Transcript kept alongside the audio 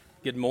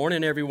Good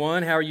morning,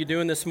 everyone. How are you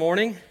doing this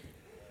morning?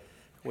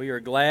 We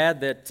are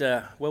glad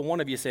that, one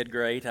of you said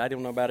great. I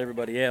don't know about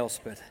everybody else,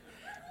 but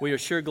we are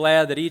sure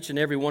glad that each and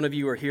every one of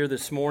you are here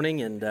this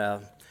morning,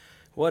 and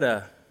what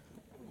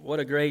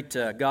a great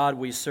God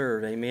we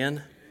serve.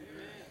 Amen.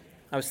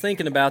 I was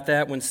thinking about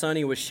that when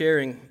Sonny was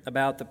sharing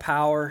about the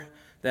power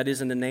that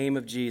is in the name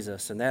of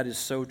Jesus, and that is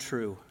so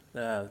true.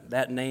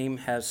 That name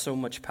has so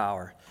much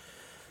power.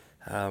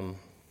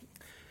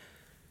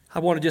 I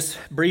want to just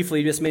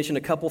briefly mention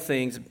a couple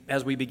things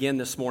as we begin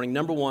this morning.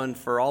 Number one,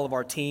 for all of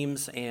our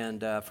teams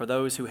and for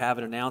those who have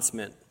an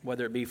announcement,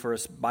 whether it be for a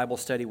Bible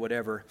study,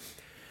 whatever,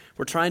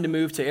 we're trying to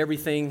move to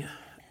everything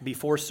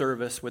before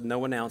service with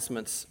no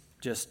announcements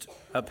just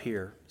up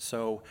here.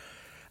 So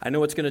I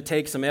know it's going to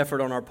take some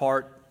effort on our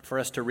part for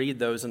us to read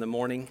those in the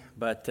morning,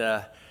 but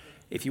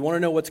if you want to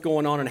know what's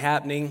going on and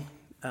happening,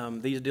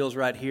 these deals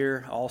right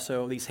here,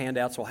 also these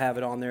handouts will have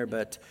it on there,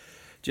 but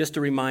just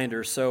a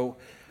reminder. So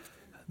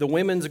the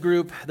women's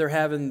group, they're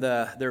having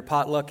their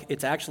potluck.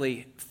 It's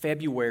actually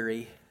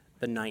February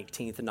the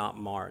 19th, not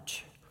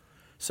March.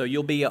 So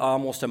you'll be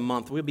almost a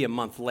month. We'll be a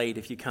month late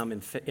if you come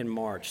in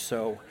March.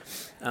 So,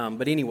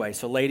 but anyway,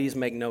 so ladies,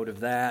 make note of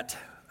that.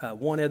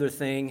 One other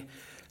thing,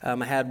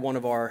 I had one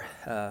of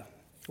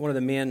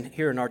the men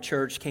here in our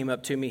church came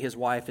up to me. His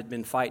wife had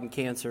been fighting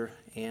cancer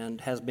and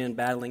has been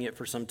battling it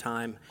for some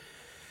time.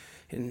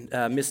 And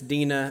Miss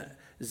Dina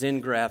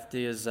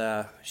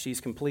Zengraft she's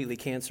completely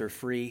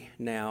cancer-free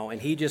now, and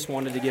he just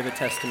wanted to give a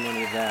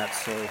testimony of that,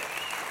 so,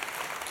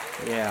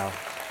 yeah.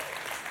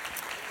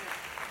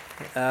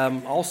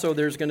 Also,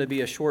 there's going to be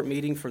a short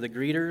meeting for the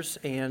greeters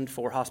and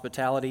for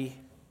hospitality.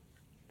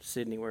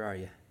 Sydney, where are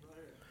you?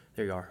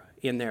 There you are.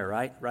 In there,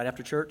 right? Right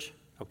after church?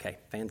 Okay,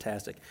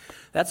 fantastic.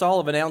 That's all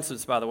of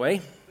announcements, by the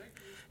way.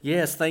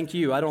 Yes, thank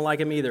you. I don't like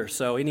them either,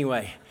 so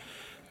anyway.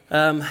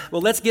 Well,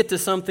 let's get to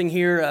something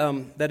here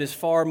that is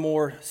far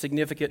more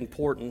significant and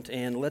important,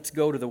 and let's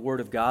go to the Word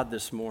of God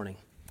this morning.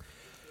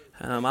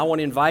 I want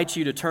to invite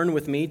you to turn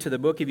with me to the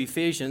book of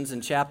Ephesians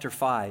in chapter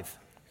 5.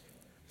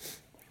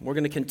 We're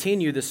going to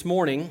continue this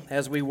morning,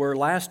 as we were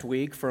last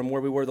week, from where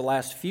we were the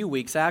last few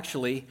weeks,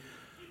 actually,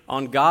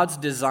 on God's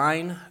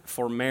design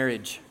for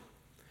marriage.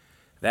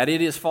 That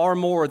it is far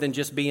more than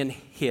just being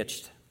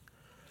hitched.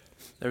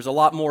 There's a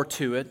lot more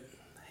to it,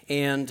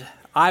 and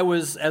I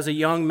was, as a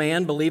young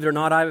man, believe it or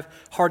not,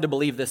 hard to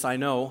believe this, I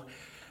know,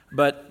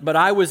 but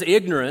I was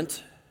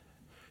ignorant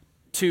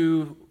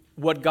to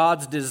what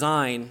God's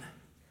design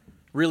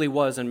really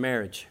was in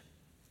marriage.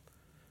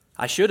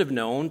 I should have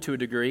known to a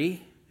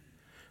degree,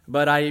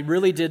 but I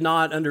really did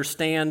not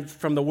understand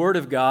from the Word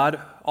of God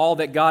all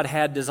that God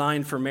had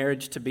designed for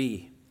marriage to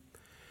be.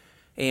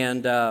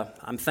 And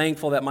I'm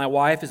thankful that my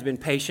wife has been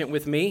patient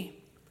with me.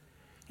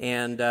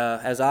 And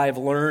as I've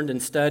learned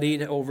and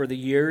studied over the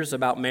years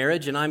about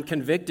marriage, and I'm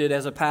convicted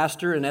as a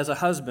pastor and as a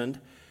husband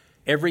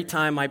every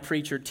time I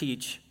preach or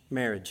teach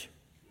marriage.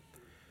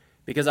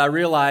 Because I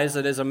realize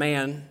that as a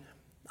man,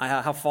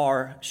 how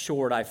far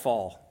short I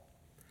fall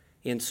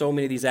in so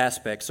many of these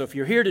aspects. So if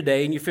you're here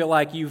today and you feel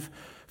like you've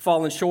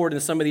fallen short in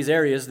some of these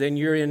areas, then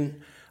you're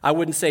in, I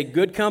wouldn't say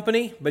good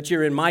company, but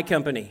you're in my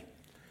company.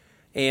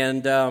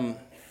 And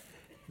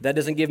that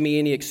doesn't give me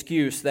any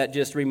excuse. That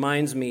just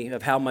reminds me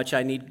of how much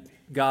I need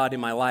God in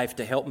my life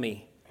to help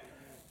me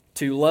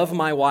to love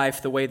my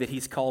wife the way that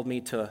He's called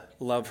me to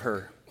love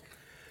her.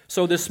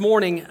 So this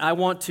morning, I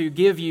want to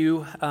give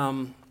you,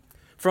 from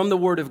the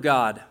Word of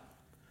God,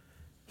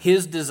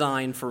 His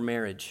design for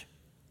marriage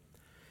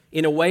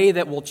in a way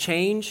that will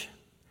change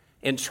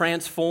and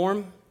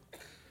transform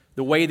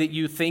the way that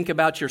you think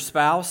about your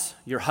spouse,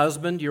 your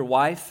husband, your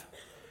wife,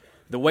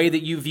 the way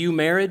that you view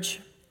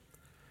marriage,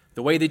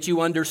 the way that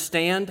you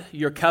understand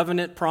your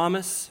covenant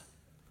promise,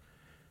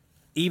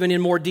 even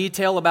in more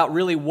detail about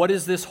really what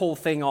is this whole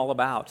thing all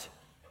about.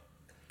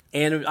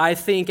 And I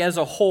think as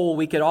a whole,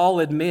 we could all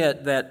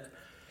admit that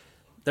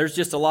there's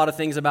just a lot of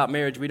things about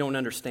marriage we don't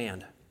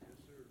understand.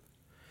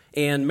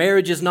 And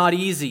marriage is not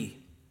easy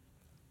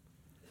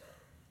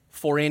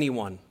for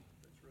anyone.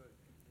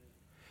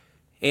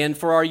 And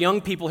for our young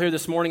people here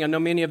this morning, I know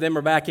many of them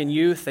are back in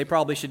youth. They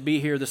probably should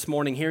be here this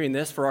morning hearing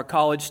this. For our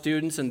college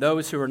students and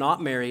those who are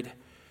not married,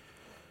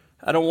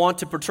 I don't want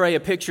to portray a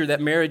picture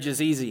that marriage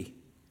is easy.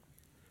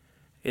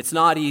 It's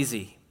not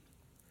easy.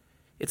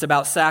 It's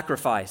about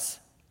sacrifice.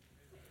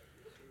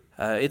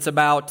 It's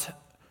about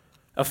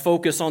a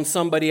focus on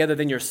somebody other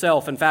than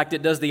yourself. In fact,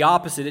 it does the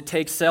opposite. It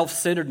takes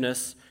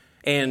self-centeredness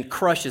and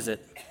crushes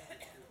it.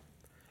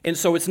 And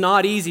so it's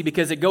not easy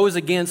because it goes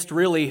against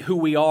really who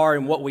we are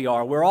and what we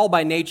are. We're all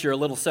by nature a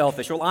little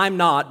selfish. Well, I'm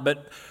not,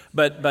 but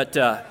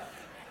the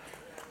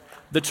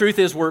truth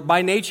is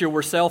by nature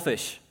we're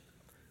selfish.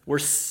 We're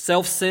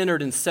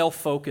self-centered and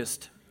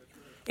self-focused.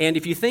 And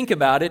if you think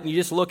about it and you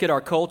just look at our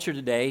culture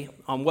today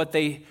on what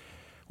they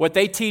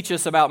teach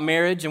us about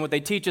marriage and what they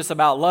teach us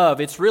about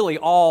love, it's really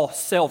all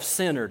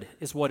self-centered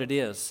is what it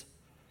is.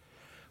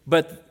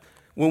 But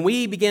when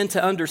we begin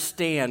to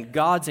understand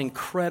God's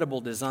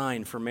incredible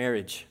design for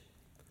marriage,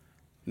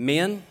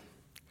 men,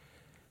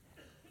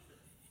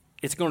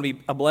 it's going to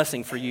be a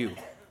blessing for you.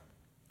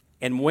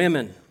 And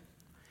women,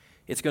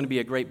 it's going to be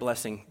a great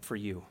blessing for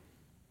you.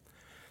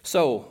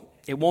 So,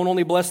 it won't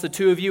only bless the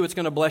two of you, it's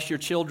going to bless your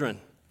children.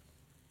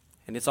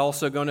 And it's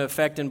also going to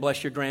affect and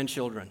bless your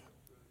grandchildren.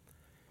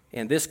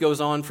 And this goes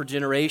on for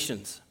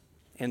generations.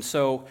 And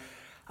so,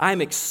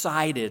 I'm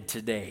excited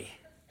today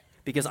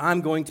because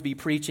I'm going to be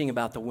preaching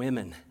about the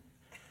women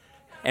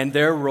and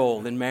their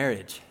role in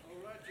marriage.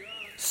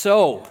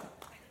 So,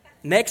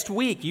 next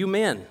week, you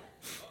men,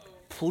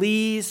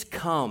 please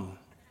come.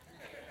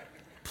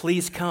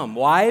 Please come.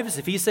 Wives,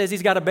 if he says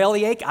he's got a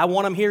bellyache, I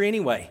want him here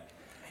anyway.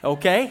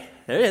 Okay?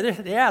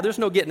 Yeah, there's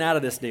no getting out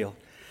of this deal.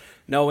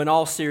 No, in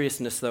all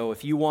seriousness, though,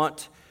 if you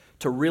want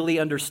to really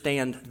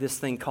understand this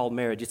thing called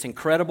marriage, it's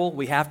incredible.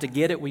 We have to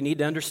get it. We need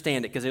to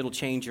understand it because it'll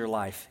change your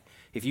life.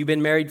 If you've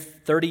been married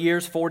 30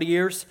 years, 40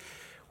 years,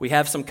 we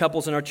have some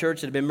couples in our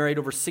church that have been married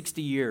over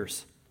 60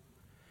 years.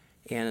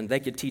 And they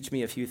could teach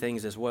me a few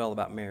things as well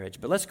about marriage.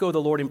 But let's go to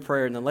the Lord in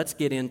prayer, and then let's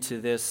get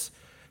into this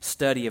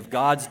study of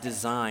God's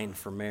design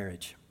for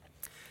marriage.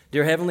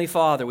 Dear Heavenly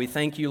Father, we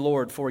thank you,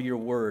 Lord, for your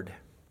word.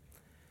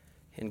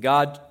 And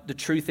God, the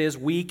truth is,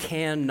 we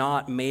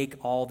cannot make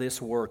all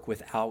this work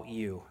without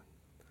you.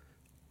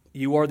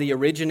 You are the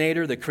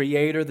originator, the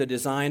creator, the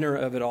designer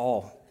of it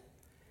all.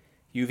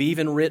 You've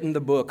even written the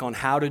book on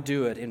how to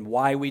do it and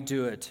why we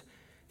do it,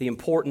 the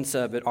importance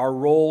of it, our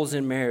roles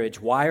in marriage.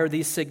 Why are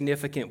these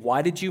significant?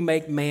 Why did you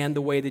make man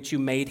the way that you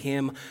made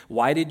him?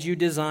 Why did you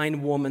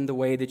design woman the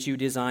way that you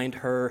designed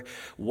her?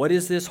 What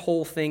is this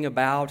whole thing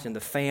about and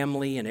the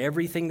family and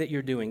everything that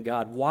you're doing?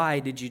 God, why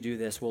did you do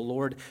this? Well,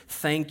 Lord,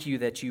 thank you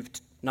that you've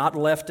not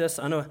left us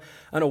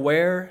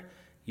unaware.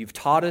 You've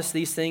taught us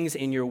these things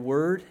in your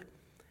word.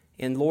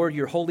 And Lord,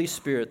 your Holy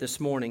Spirit this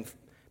morning,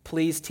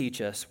 please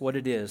teach us what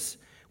it is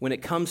when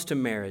it comes to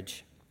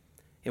marriage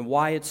and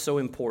why it's so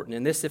important.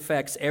 And this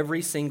affects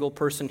every single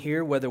person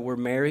here, whether we're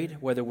married,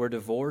 whether we're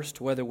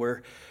divorced, whether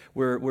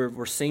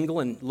we're single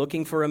and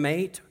looking for a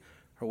mate,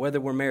 or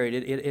whether we're married.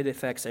 It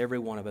affects every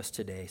one of us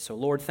today. So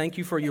Lord, thank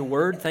you for your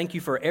word. Thank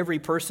you for every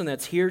person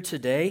that's here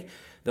today,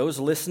 those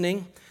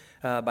listening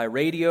by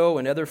radio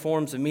and other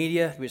forms of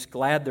media. We're just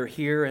glad they're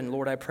here. And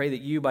Lord, I pray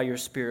that you, by your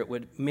Spirit,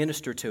 would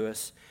minister to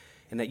us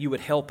and that you would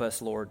help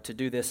us, Lord, to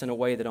do this in a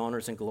way that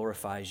honors and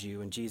glorifies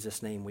you. In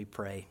Jesus' name we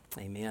pray.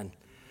 Amen.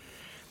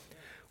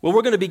 Well,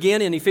 we're going to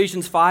begin in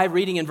Ephesians 5,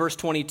 reading in verse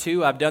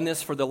 22. I've done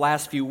this for the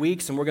last few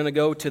weeks, and we're going to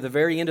go to the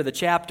very end of the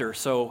chapter.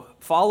 So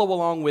follow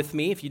along with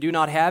me. If you do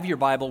not have your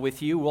Bible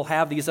with you, we'll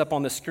have these up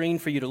on the screen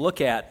for you to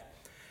look at.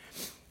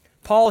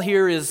 Paul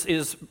here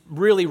is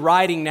really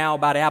writing now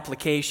about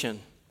application.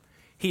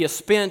 He has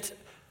spent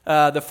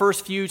the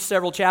first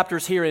several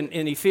chapters here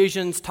in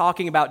Ephesians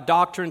talking about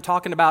doctrine,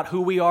 talking about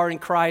who we are in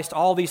Christ,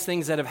 all these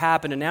things that have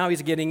happened, and now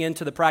he's getting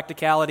into the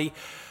practicality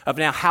of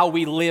now how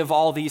we live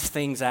all these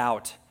things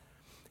out.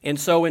 And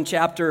so in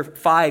chapter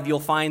 5, you'll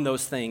find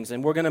those things.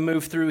 And we're going to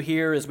move through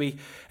here as we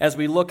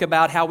look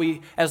about how we,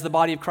 as the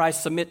body of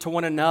Christ, submit to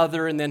one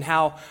another, and then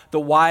how the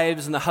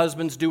wives and the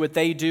husbands do what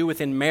they do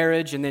within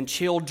marriage, and then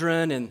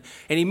children. And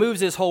he moves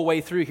his whole way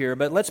through here.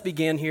 But let's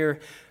begin here,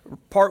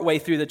 partway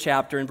through the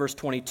chapter in verse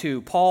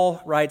 22.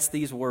 Paul writes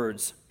these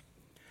words,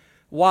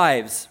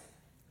 "Wives,"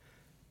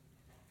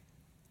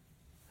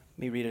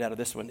 let me read it out of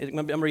this one. I'm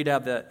going to read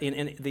out the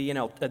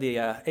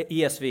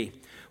ESV.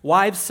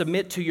 "Wives,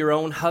 submit to your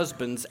own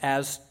husbands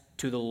as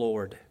to the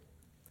Lord.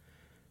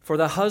 For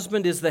the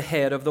husband is the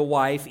head of the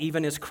wife,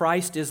 even as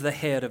Christ is the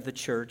head of the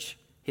church,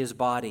 his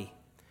body,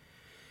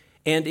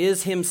 and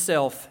is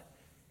himself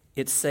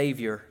its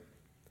Savior.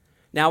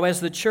 Now,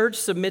 as the church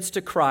submits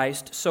to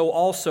Christ, so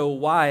also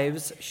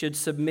wives should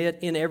submit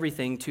in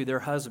everything to their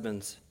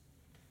husbands.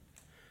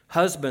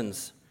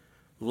 Husbands,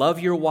 love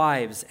your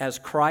wives as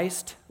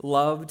Christ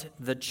loved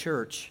the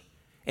church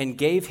and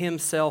gave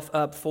himself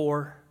up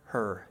for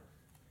her,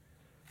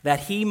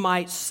 that he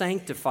might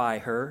sanctify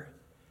her,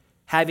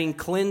 having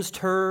cleansed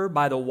her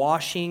by the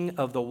washing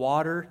of the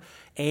water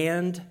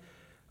and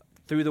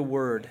through the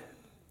word,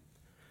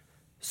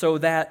 so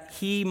that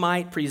he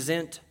might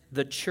present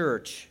the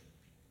church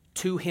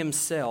to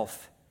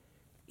himself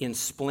in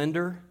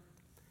splendor,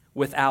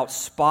 without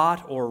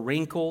spot or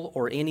wrinkle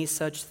or any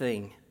such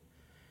thing,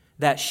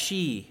 that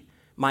she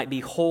might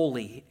be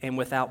holy and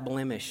without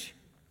blemish.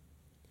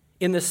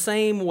 In the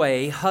same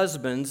way,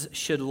 husbands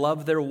should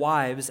love their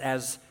wives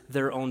as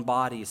their own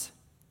bodies.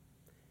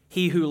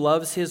 He who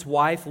loves his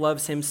wife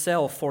loves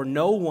himself, for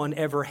no one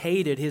ever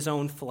hated his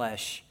own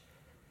flesh,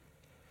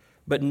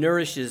 but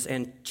nourishes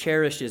and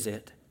cherishes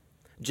it,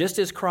 just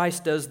as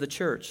Christ does the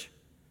church,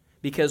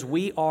 because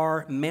we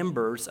are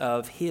members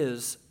of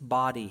his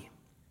body.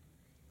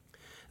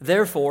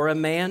 Therefore, a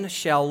man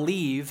shall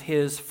leave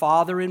his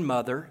father and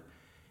mother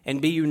and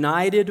be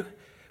united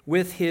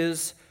with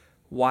his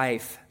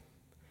wife,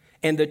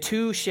 and the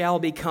two shall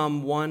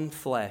become one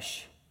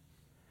flesh.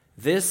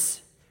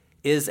 This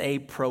is a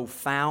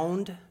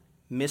profound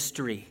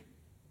mystery,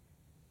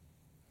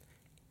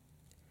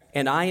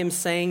 and I am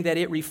saying that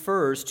it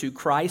refers to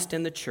Christ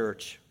and the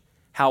church.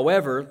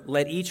 However,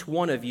 let each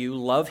one of you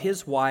love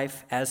his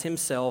wife as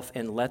himself,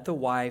 and let the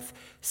wife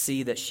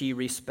see that she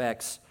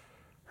respects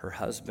her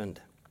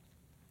husband.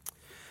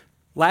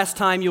 Last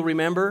time you'll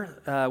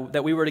remember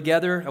that we were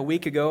together a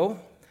week ago,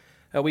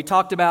 we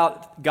talked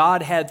about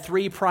God had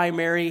three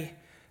primary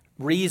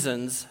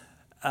reasons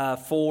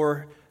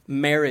for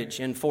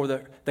marriage and for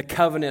the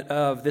covenant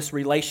of this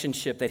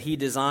relationship that He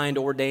designed,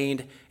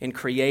 ordained, and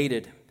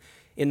created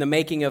in the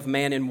making of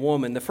man and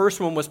woman. The first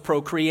one was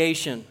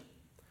procreation.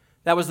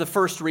 That was the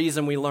first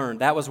reason we learned.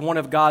 That was one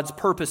of God's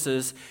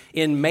purposes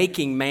in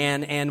making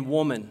man and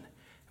woman,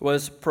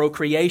 was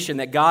procreation,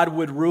 that God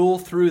would rule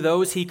through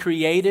those He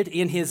created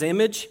in His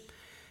image,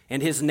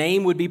 and His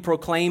name would be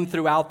proclaimed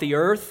throughout the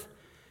earth,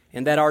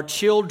 and that our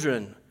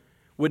children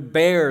would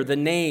bear the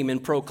name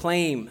and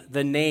proclaim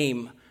the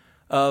name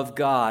of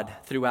God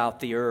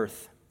throughout the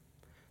earth.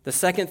 The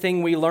second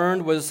thing we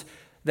learned was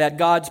that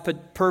God's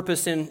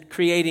purpose in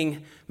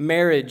creating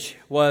marriage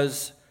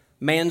was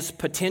man's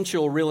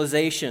potential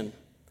realization.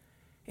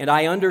 And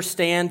I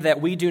understand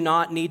that we do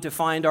not need to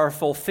find our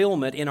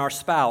fulfillment in our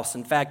spouse.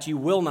 In fact, you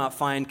will not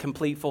find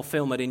complete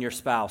fulfillment in your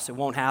spouse. It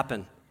won't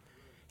happen.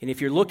 And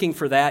if you're looking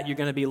for that, you're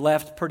going to be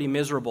left pretty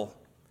miserable.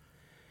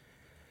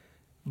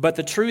 But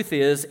the truth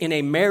is, in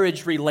a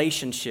marriage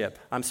relationship,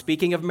 I'm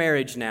speaking of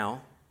marriage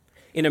now,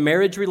 in a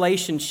marriage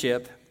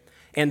relationship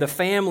and the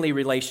family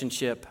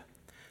relationship,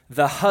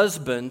 the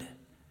husband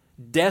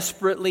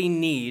desperately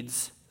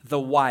needs the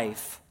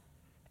wife,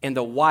 and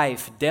the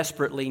wife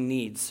desperately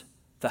needs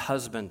the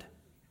husband.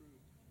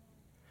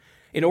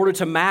 In order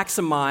to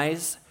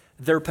maximize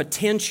their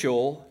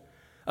potential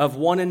of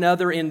one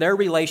another in their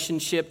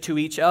relationship to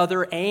each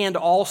other and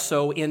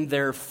also in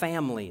their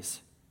families.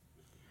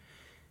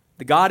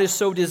 God has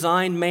so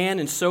designed man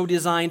and so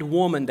designed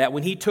woman that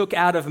when He took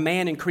out of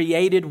man and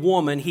created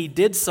woman, He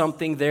did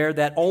something there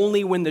that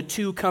only when the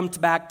two come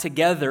back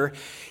together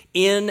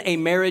in a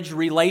marriage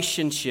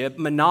relationship,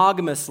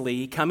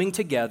 monogamously coming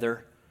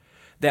together,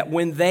 that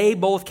when they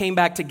both came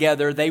back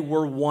together, they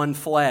were one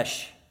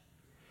flesh.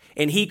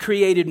 And He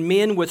created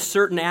men with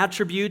certain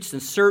attributes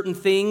and certain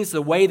things,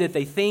 the way that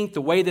they think,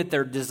 the way that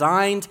they're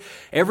designed,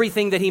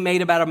 everything that He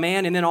made about a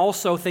man, and then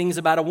also things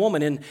about a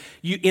woman. And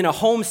in a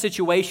home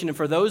situation, and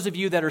for those of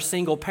you that are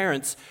single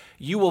parents,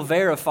 you will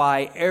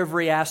verify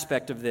every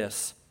aspect of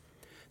this.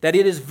 That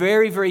it is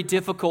very, very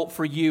difficult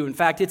for you. In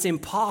fact, it's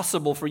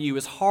impossible for you,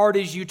 as hard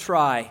as you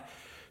try,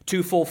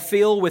 to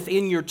fulfill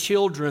within your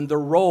children the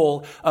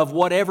role of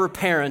whatever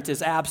parent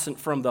is absent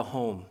from the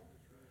home.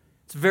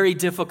 It's very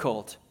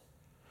difficult.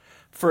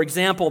 For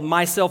example,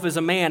 myself as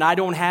a man, I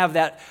don't have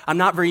that. I'm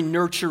not very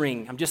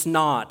nurturing. I'm just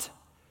not.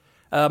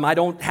 I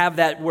don't have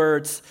that where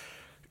it's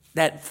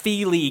that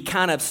feely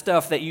kind of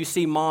stuff that you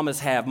see mamas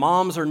have.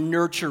 Moms are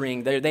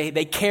nurturing.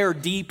 They care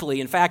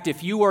deeply. In fact,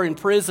 if you are in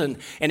prison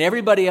and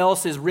everybody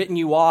else has written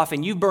you off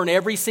and you burn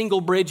every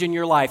single bridge in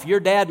your life, your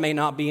dad may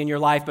not be in your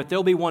life, but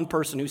there'll be one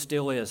person who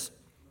still is.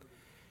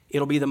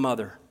 It'll be the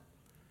mother.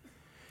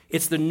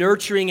 It's the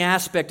nurturing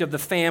aspect of the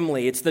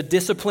family. It's the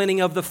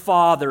disciplining of the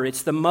father.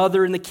 It's the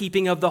mother and the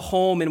keeping of the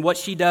home and what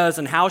she does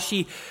and how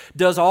she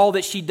does all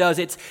that she does.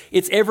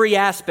 It's every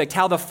aspect,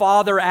 how the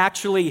father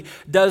actually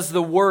does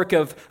the work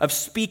of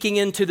speaking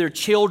into their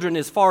children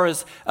as far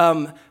as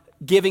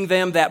giving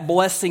them that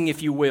blessing,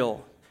 if you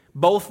will.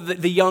 Both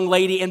the young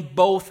lady and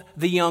both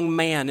the young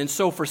man. And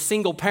so for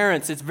single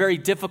parents, it's very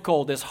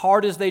difficult, as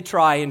hard as they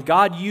try, and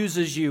God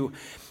uses you.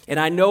 And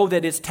I know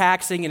that it's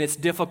taxing and it's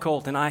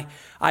difficult, and I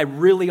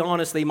really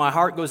honestly, my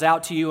heart goes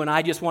out to you, and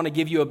I just want to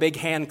give you a big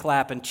hand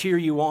clap and cheer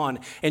you on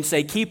and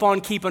say, keep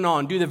on keeping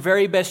on. Do the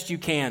very best you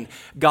can.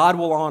 God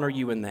will honor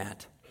you in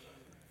that.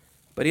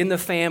 But in the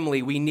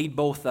family, we need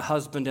both the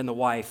husband and the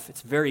wife.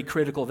 It's very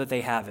critical that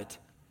they have it.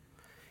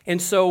 And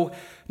so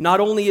not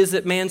only is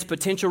it man's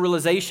potential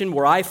realization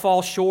where I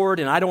fall short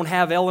and I don't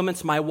have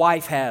elements, my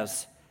wife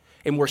has.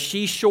 And where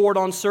she's short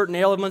on certain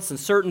elements and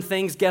certain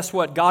things, guess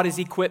what? God has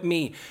equipped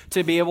me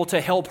to be able to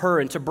help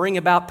her and to bring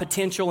about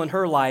potential in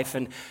her life.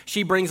 And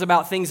she brings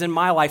about things in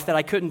my life that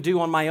I couldn't do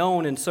on my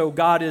own. And so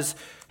God is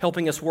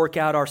helping us work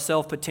out our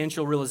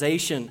self-potential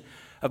realization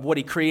of what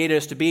He created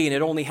us to be. And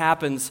it only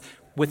happens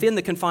within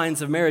the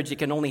confines of marriage. It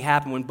can only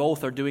happen when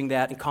both are doing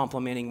that and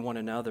complementing one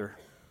another.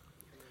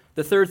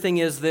 The third thing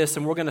is this,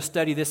 and we're going to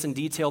study this in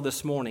detail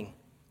this morning.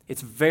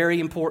 It's very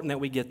important that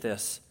we get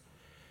this.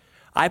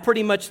 I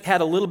pretty much had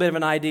a little bit of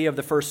an idea of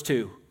the first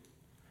two.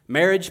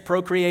 Marriage,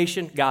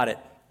 procreation, got it.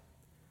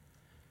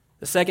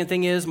 The second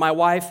thing is my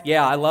wife,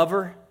 yeah, I love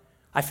her.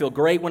 I feel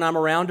great when I'm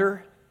around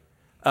her.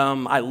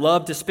 I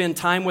love to spend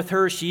time with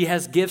her. She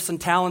has gifts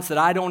and talents that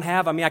I don't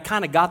have. I mean, I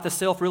kind of got the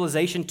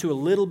self-realization to a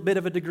little bit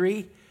of a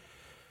degree.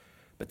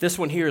 But this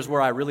one here is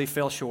where I really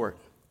fell short.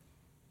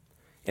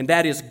 And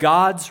that is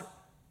God's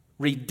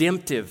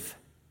redemptive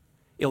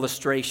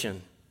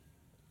illustration.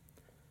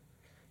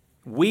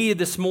 We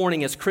this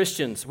morning as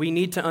Christians, we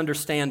need to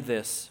understand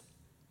this.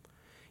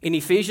 In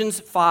Ephesians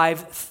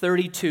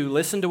 5:32,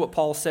 listen to what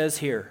Paul says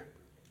here.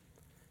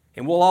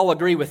 And we'll all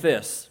agree with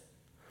this.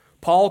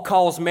 Paul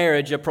calls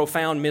marriage a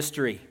profound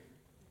mystery.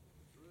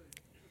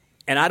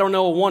 And I don't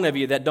know one of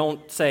you that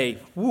don't say,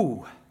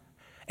 woo,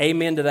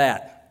 amen to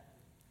that.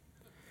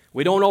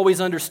 We don't always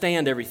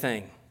understand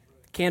everything.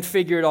 Can't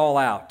figure it all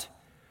out.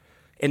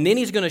 And then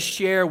he's going to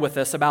share with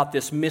us about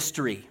this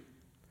mystery.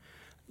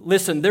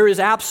 Listen, there is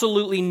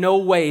absolutely no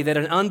way that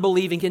an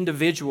unbelieving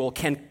individual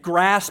can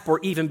grasp or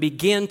even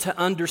begin to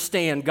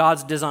understand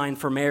God's design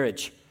for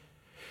marriage,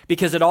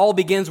 because it all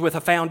begins with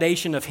a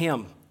foundation of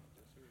Him.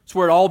 It's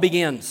where it all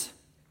begins.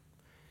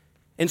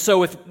 And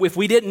so if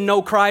we didn't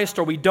know Christ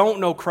or we don't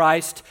know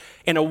Christ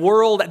in a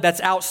world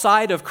that's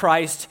outside of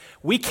Christ,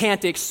 we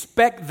can't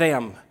expect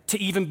them to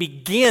even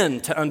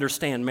begin to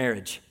understand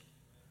marriage.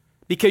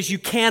 Because you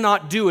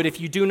cannot do it if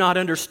you do not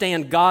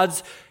understand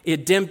God's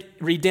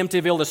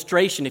redemptive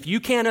illustration. If you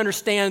can't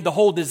understand the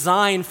whole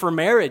design for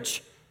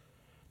marriage,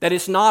 that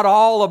it's not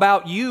all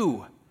about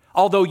you,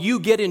 although you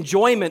get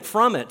enjoyment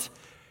from it,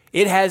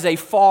 it has a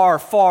far,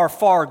 far,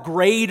 far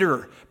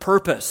greater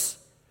purpose.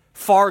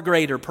 Far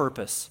greater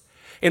purpose.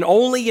 And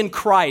only in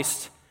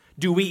Christ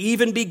do we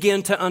even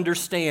begin to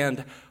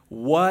understand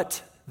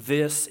what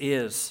this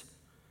is.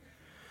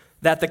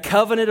 That the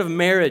covenant of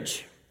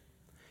marriage,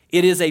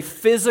 it is a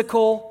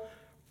physical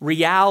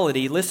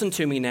reality, listen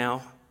to me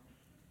now,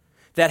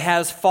 that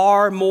has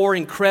far more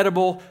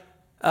incredible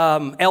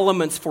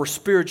elements for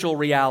spiritual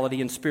reality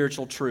and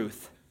spiritual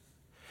truth.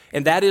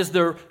 And that is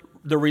the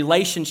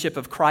relationship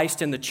of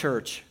Christ and the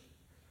church.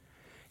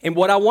 And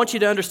what I want you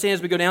to understand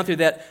as we go down through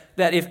that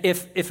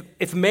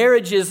if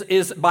marriage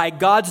is by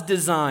God's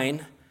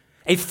design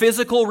a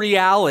physical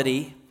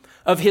reality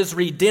of His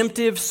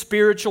redemptive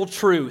spiritual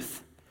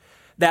truth,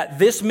 that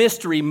this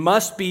mystery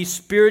must be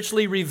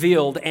spiritually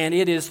revealed, and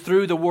it is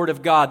through the Word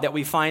of God that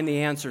we find the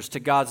answers to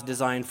God's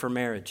design for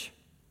marriage.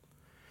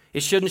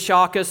 It shouldn't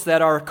shock us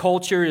that our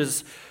culture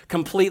is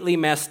completely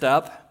messed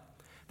up,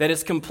 that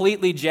it's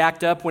completely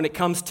jacked up when it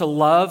comes to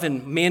love,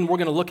 and men, we're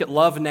going to look at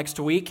love next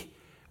week,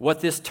 what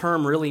this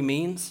term really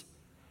means.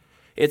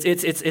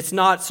 It's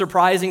not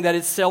surprising that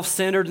it's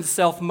self-centered and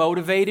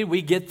self-motivated.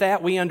 We get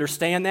that. We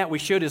understand that. We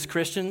should as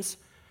Christians.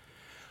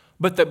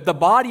 But the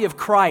body of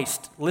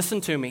Christ, listen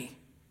to me,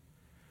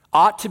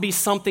 ought to be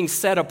something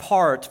set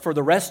apart for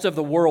the rest of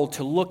the world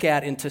to look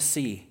at and to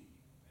see.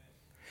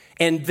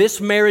 And this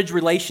marriage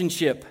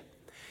relationship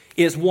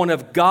is one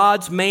of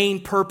God's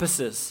main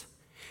purposes,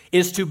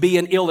 is to be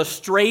an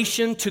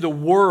illustration to the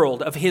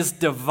world of His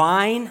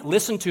divine,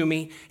 listen to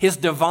me, His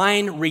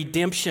divine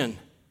redemption.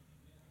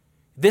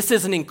 This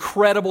is an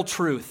incredible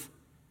truth.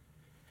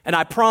 And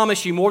I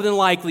promise you, more than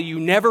likely, you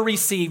never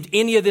received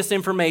any of this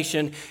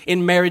information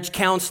in marriage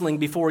counseling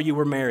before you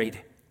were married.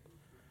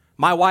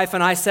 My wife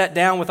and I sat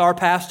down with our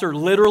pastor,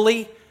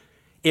 literally,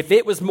 if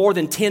it was more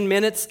than 10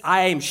 minutes,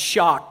 I am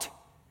shocked.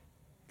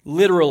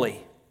 Literally.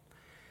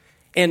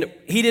 And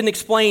he didn't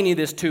explain any of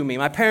this to me.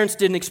 My parents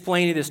didn't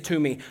explain any of this to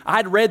me.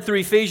 I'd read through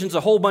Ephesians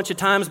a whole bunch of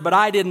times, but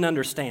I didn't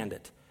understand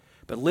it.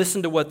 But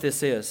listen to what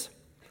this is.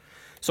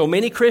 So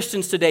many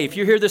Christians today, if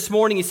you're here this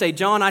morning, you say,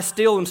 John, I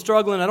still am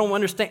struggling, I don't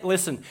understand.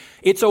 Listen,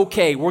 it's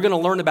okay. We're going to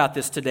learn about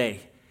this today,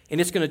 and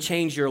it's going to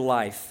change your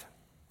life.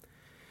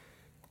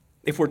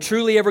 If we're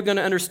truly ever going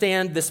to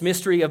understand this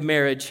mystery of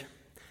marriage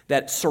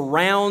that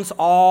surrounds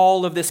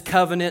all of this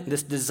covenant,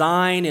 this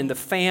design, and the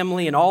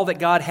family, and all that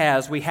God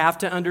has, we have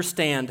to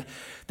understand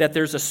that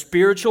there's a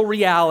spiritual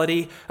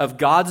reality of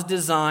God's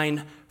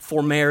design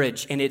for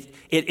marriage. And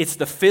it's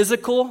the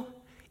physical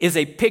is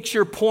a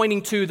picture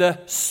pointing to the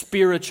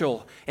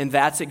spiritual, and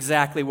that's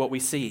exactly what we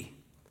see.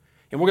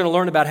 And we're going to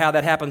learn about how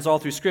that happens all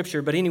through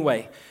Scripture, but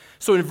anyway.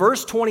 So in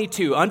verse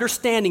 22,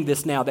 understanding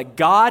this now, that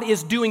God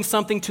is doing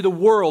something to the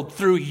world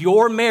through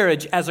your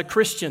marriage as a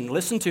Christian,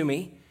 listen to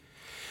me,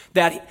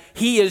 that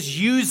He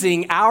is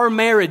using our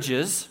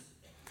marriages,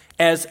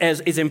 as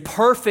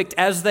imperfect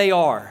as they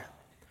are,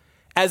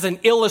 as an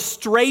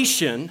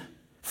illustration,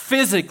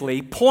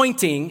 physically,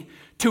 pointing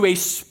to a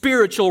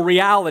spiritual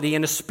reality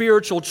and a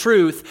spiritual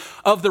truth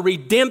of the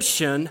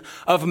redemption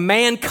of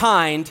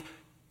mankind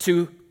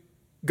to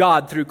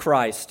God through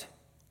Christ.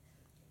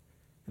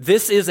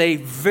 This is a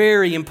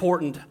very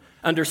important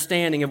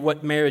understanding of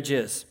what marriage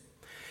is.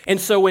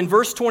 And so in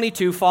verse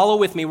 22, follow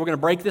with me. We're going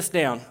to break this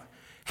down.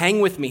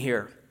 Hang with me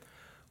here.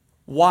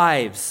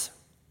 Wives,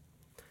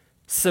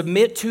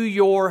 submit to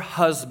your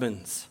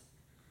husbands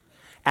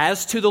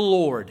as to the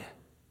Lord.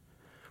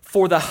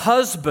 For the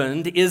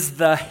husband is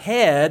the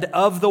head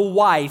of the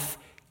wife,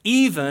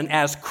 even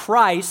as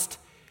Christ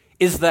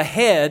is the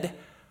head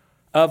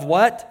of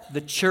what?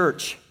 The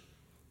church,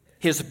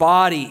 His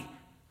body,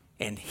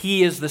 and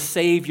He is the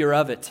Savior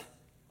of it.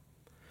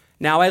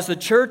 Now, as the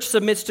church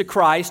submits to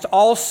Christ,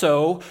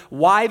 also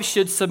wives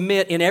should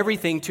submit in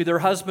everything to their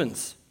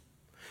husbands.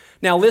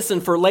 Now, listen,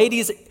 for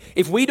ladies,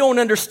 if we don't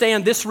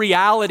understand this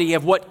reality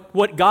of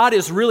what God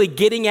is really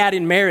getting at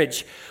in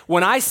marriage,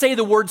 when I say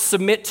the word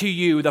submit to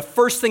you, the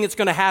first thing that's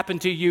going to happen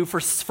to you,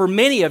 for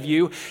many of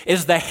you,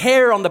 is the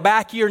hair on the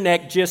back of your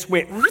neck just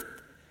went,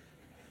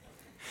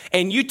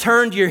 and you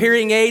turned your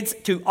hearing aids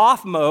to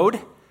off mode,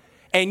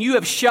 and you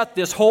have shut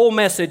this whole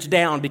message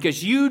down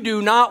because you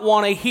do not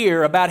want to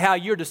hear about how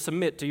you're to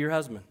submit to your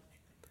husband.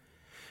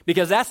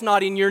 Because that's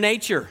not in your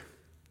nature.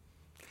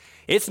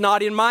 It's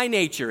not in my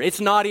nature. It's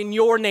not in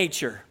your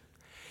nature.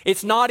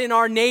 It's not in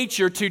our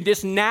nature to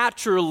just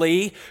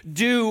naturally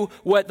do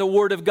what the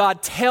Word of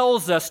God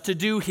tells us to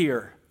do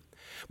here.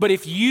 But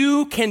if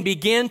you can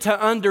begin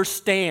to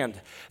understand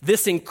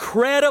this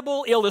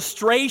incredible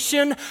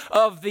illustration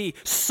of the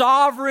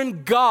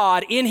sovereign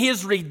God in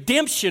His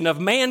redemption of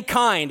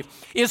mankind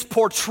is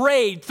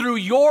portrayed through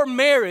your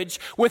marriage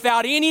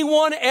without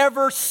anyone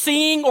ever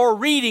seeing or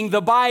reading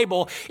the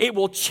Bible, it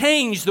will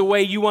change the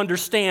way you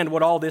understand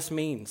what all this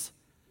means.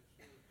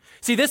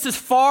 See, this is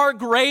far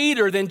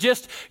greater than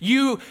just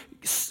you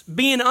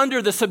being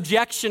under the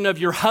subjection of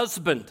your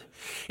husband.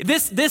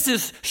 This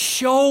is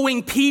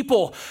showing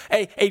people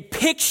a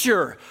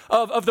picture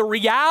of the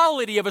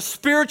reality of a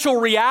spiritual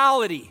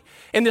reality.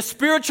 And the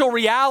spiritual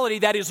reality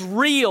that is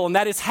real and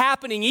that is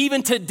happening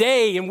even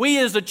today. And we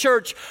as a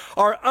church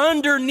are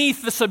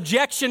underneath the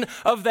subjection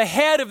of the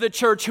head of the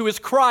church, who is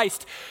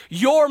Christ.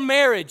 Your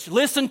marriage,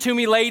 listen to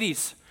me,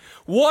 ladies.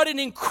 What an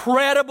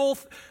incredible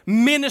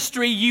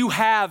ministry you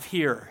have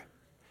here.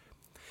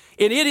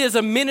 And it is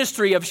a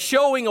ministry of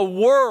showing a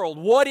world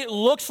what it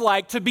looks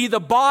like to be the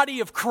body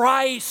of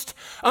Christ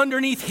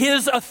underneath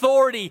His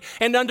authority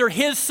and under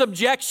His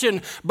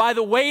subjection by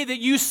the way that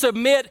you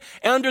submit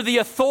under the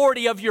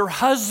authority of your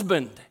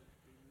husband.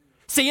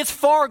 See, it's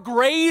far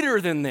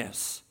greater than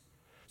this.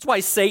 That's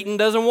why Satan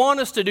doesn't want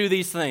us to do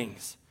these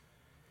things.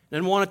 He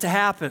doesn't want it to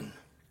happen.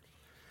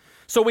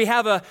 So we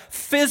have a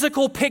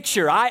physical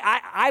picture.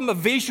 I'm a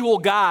visual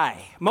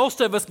guy. Most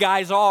of us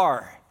guys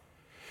are.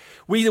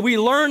 We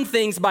learn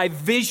things by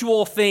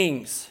visual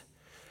things.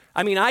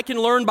 I mean, I can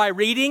learn by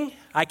reading.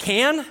 I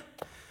can.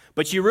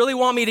 But you really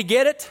want me to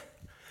get it?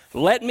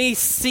 Let me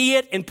see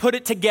it and put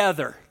it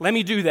together. Let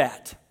me do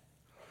that.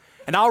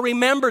 And I'll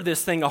remember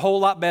this thing a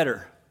whole lot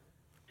better.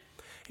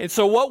 And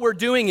so what we're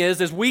doing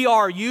is we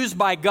are used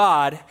by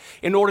God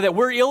in order that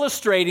we're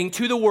illustrating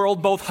to the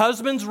world both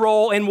husband's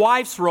role and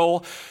wife's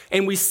role.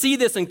 And we see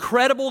this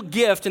incredible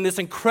gift and this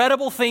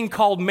incredible thing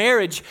called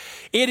marriage.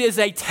 It is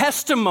a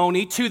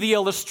testimony to the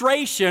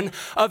illustration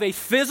of a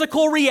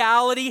physical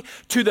reality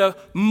to the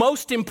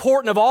most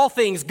important of all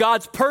things,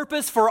 God's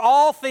purpose for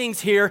all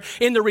things here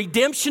in the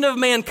redemption of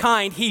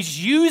mankind.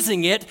 He's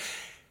using it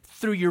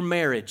through your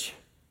marriage.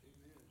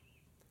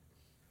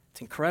 It's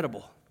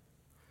incredible.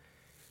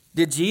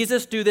 Did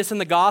Jesus do this in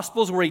the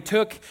Gospels where He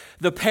took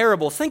the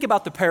parables? Think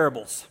about the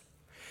parables.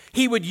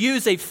 He would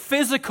use a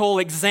physical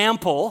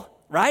example,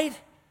 right?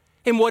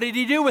 And what did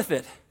He do with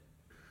it?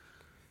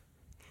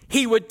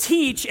 He would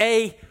teach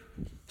a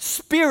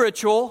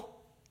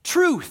spiritual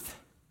truth.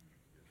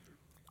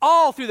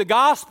 All through the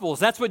Gospels,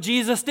 that's what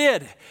Jesus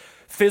did.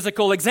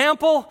 Physical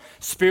example,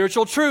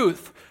 spiritual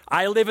truth.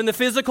 I live in the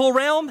physical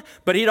realm,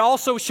 but He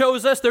also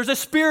shows us there's a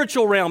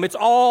spiritual realm. It's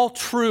all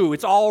true.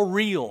 It's all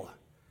real.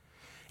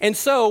 And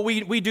so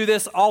we do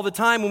this all the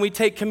time when we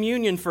take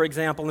communion, for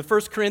example. In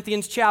 1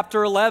 Corinthians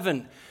chapter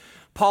 11,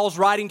 Paul's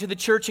writing to the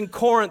church in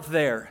Corinth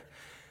there,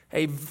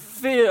 a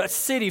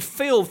city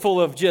filled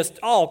full of just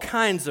all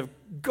kinds of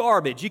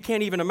garbage. You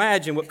can't even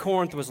imagine what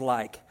Corinth was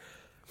like.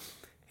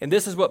 And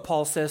this is what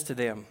Paul says to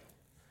them.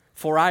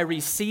 For I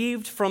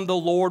received from the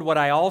Lord what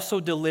I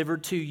also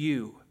delivered to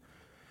you.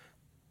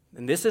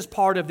 And this is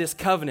part of this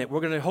covenant.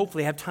 We're going to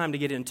hopefully have time to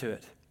get into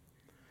it.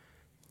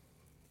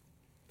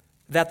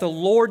 That the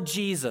Lord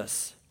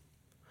Jesus,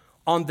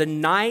 on the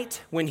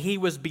night when He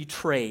was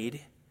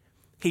betrayed,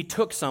 He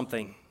took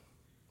something.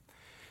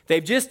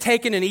 They've just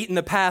taken and eaten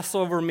the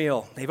Passover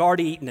meal. They've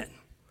already eaten it.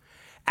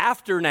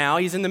 After now,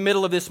 He's in the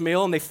middle of this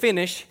meal and they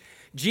finish.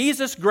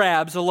 Jesus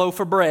grabs a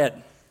loaf of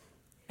bread,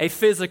 a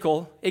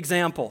physical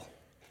example.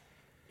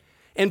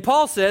 And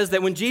Paul says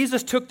that when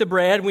Jesus took the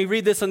bread, and we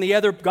read this in the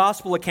other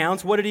gospel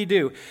accounts, what did He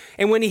do?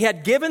 And when He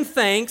had given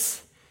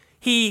thanks,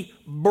 He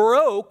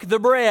broke the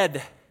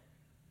bread.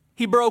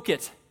 He broke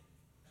it.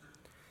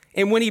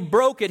 And when He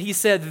broke it, He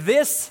said,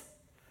 "This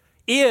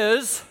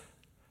is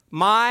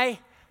my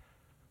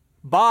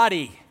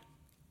body.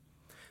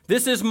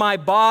 This is my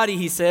body,"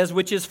 He says,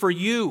 "which is for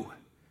you.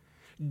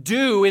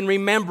 Do in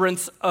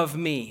remembrance of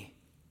me."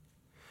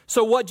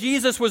 So what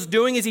Jesus was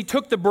doing is He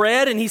took the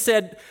bread and He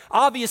said,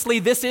 obviously,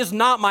 this is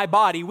not my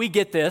body. We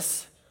get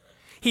this.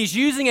 He's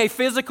using a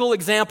physical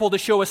example to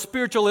show a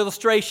spiritual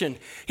illustration.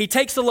 He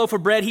takes the loaf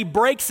of bread, He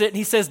breaks it, and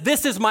He says,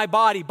 "This is my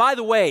body. By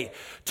the way,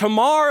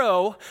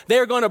 tomorrow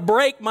they're going to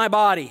break my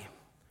body.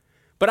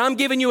 But I'm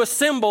giving you a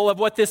symbol of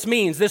what this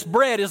means. This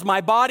bread is my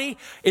body.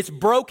 It's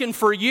broken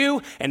for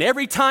you. And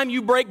every time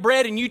you break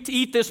bread and you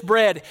eat this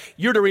bread,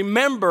 you're to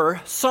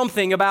remember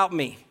something about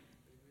me."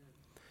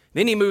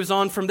 Then He moves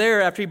on from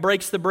there after He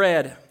breaks the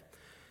bread.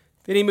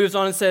 Then He moves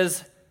on and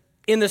says,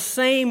 "In the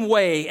same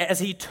way as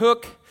He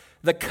took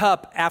the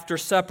cup after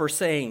supper,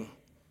 saying,"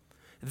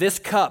 this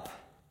cup.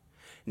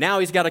 Now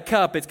He's got a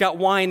cup. It's got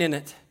wine in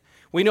it.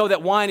 We know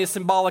that wine is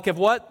symbolic of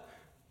what?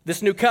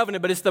 This new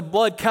covenant, but it's the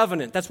blood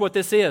covenant. That's what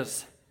this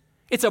is.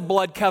 It's a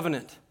blood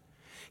covenant.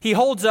 He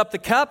holds up the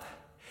cup.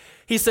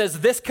 He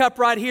says, "This cup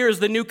right here is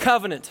the new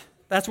covenant."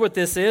 That's what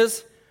this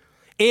is.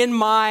 "In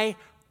my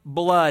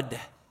blood."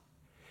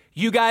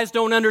 You guys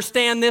don't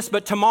understand this,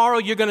 but tomorrow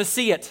you're going to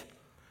see it.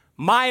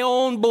 My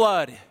own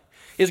blood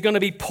is going to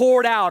be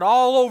poured out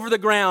all over the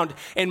ground,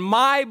 and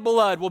my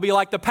blood will be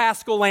like the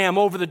Paschal lamb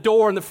over the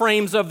door and the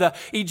frames of the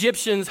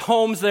Egyptians'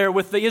 homes there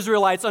with the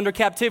Israelites under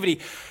captivity.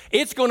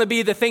 It's going to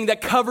be the thing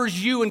that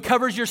covers you and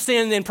covers your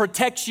sin and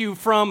protects you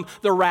from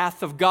the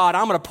wrath of God.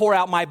 I'm going to pour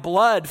out my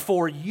blood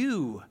for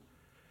you.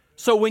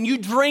 So when you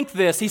drink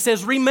this, he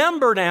says,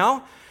 remember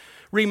now,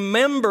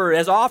 remember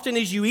as often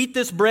as you eat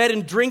this bread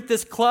and drink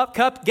this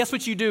cup, guess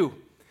what you do?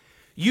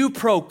 You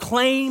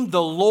proclaim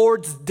the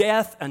Lord's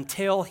death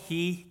until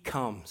he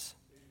comes.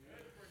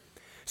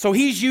 So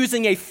he's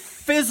using a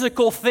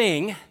physical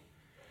thing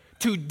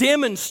to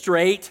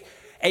demonstrate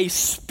a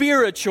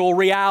spiritual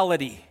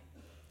reality.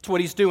 That's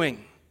what he's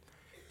doing.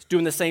 He's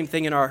doing the same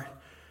thing in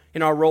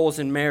our roles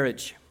in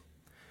marriage.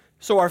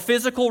 So our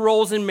physical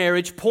roles in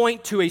marriage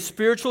point to a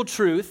spiritual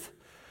truth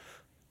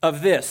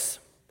of this,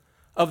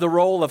 of the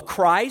role of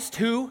Christ,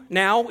 who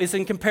now is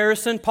in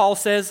comparison, Paul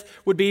says,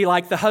 would be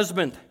like the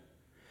husband.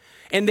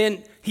 And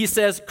then he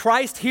says,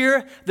 Christ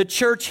here, the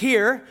church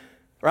here,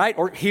 right?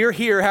 Or here,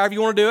 however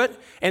you want to do it.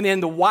 And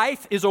then the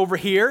wife is over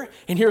here,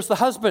 and here's the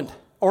husband,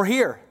 or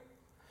here.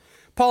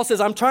 Paul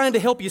says, I'm trying to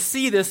help you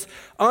see this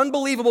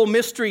unbelievable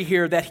mystery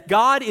here that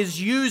God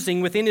is using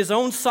within his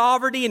own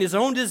sovereignty and his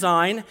own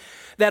design,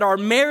 that our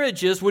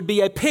marriages would be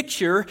a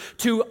picture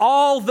to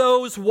all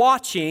those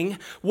watching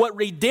what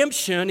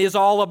redemption is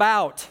all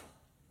about.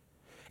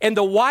 And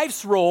the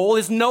wife's role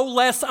is no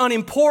less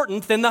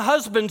unimportant than the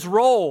husband's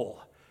role.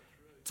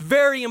 It's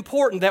very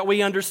important that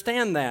we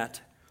understand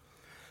that.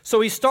 So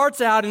he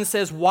starts out and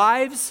says,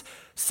 wives,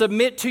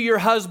 submit to your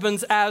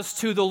husbands as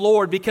to the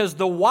Lord, because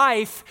the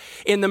wife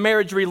in the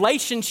marriage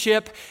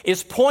relationship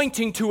is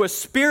pointing to a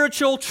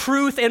spiritual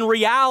truth and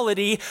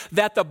reality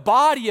that the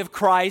body of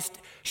Christ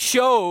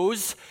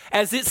shows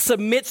as it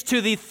submits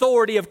to the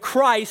authority of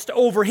Christ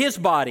over his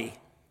body.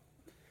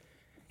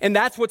 And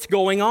that's what's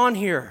going on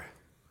here.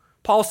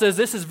 Paul says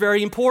this is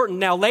very important.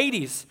 Now,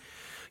 ladies,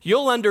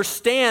 you'll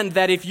understand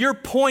that if you're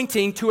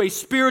pointing to a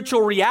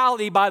spiritual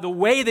reality by the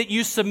way that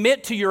you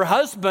submit to your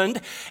husband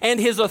and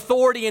his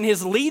authority and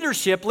his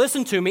leadership,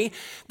 listen to me,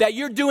 that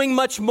you're doing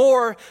much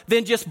more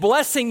than just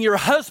blessing your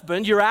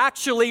husband. You're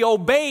actually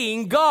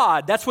obeying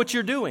God. That's what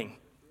you're doing.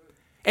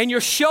 And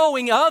you're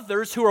showing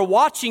others who are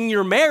watching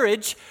your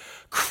marriage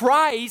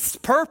Christ's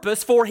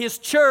purpose for his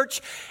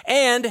church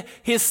and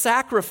his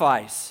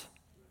sacrifice.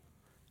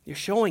 You're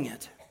showing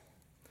it.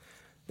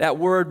 That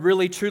word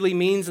really truly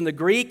means in the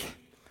Greek,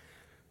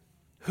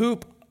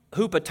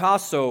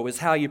 hupatasso is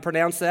how you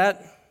pronounce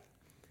that.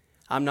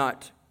 I'm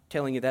not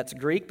telling you that's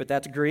Greek, but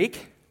that's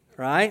Greek,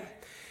 right?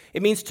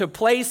 It means to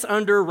place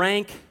under,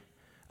 rank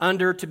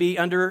under, to be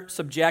under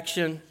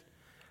subjection,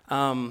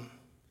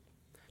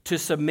 to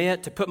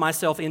submit, to put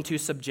myself into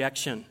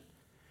subjection.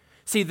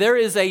 See, there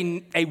is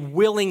a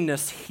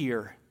willingness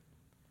here.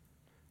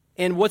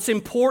 And what's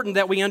important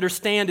that we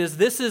understand is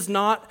this is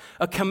not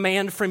a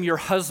command from your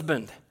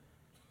husband.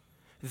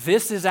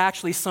 This is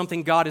actually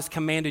something God has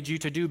commanded you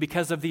to do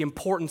because of the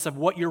importance of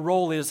what your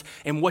role is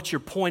and what you're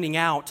pointing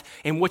out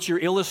and what you're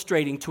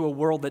illustrating to a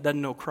world that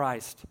doesn't know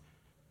Christ.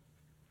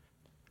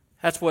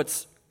 That's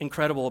what's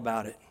incredible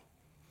about it.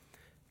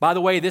 By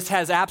the way, this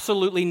has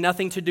absolutely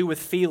nothing to do with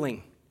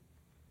feeling.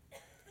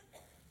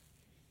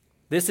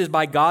 This is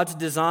by God's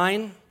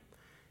design,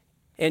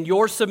 and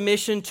your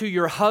submission to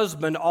your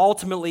husband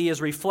ultimately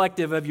is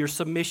reflective of your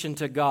submission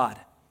to God.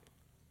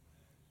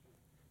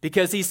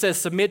 Because he says,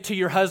 submit to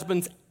your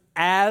husbands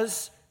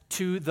as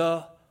to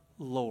the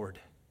Lord.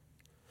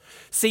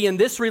 See, in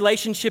this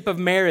relationship of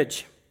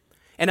marriage,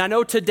 and I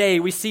know today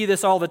we see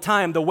this all the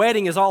time, the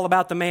wedding is all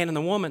about the man and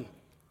the woman.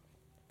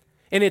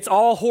 And it's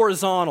all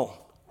horizontal.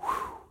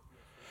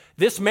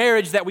 This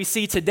marriage that we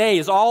see today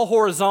is all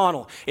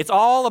horizontal. It's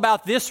all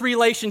about this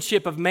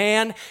relationship of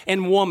man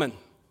and woman.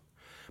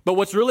 But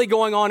what's really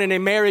going on in a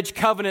marriage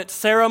covenant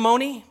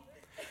ceremony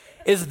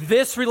is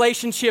this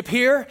relationship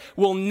here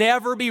will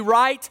never be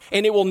right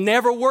and it will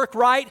never work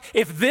right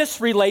if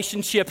this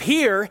relationship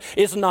here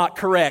is not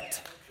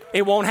correct.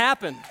 It won't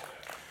happen.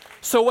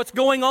 So what's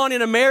going on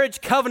in a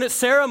marriage covenant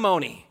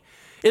ceremony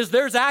is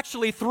there's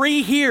actually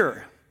three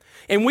here.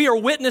 And we are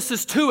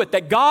witnesses to it,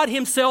 that God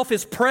himself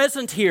is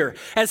present here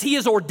as he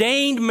has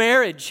ordained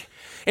marriage.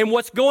 And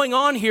what's going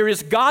on here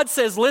is God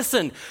says,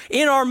 listen,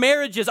 in our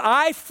marriages,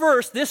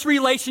 this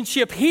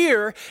relationship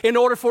here, in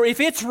order for, if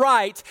it's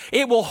right,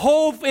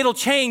 it'll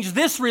change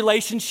this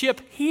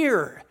relationship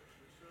here.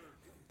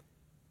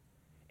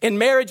 And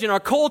marriage in our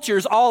culture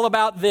is all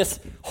about this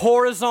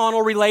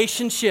horizontal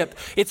relationship.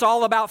 It's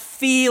all about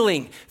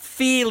feeling.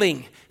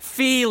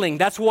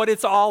 That's what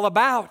it's all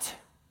about.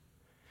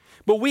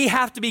 But we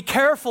have to be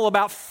careful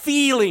about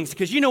feelings,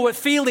 because you know what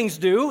feelings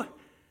do.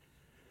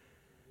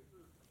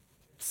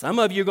 Some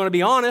of you are going to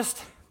be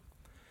honest.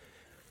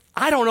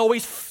 I don't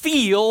always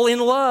feel in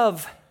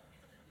love.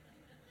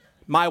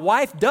 My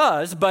wife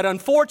does, but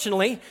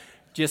unfortunately,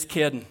 just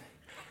kidding.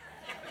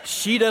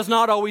 She does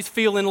not always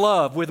feel in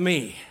love with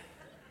me.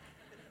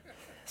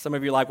 Some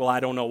of you are like, well,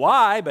 I don't know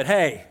why, but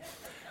hey,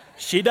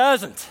 she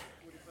doesn't.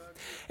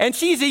 And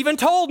she's even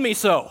told me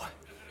so.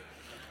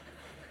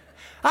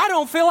 I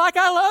don't feel like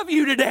I love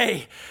you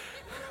today.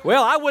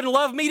 Well, I wouldn't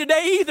love me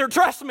today either.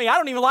 Trust me, I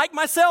don't even like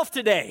myself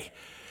today.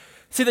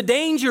 See, the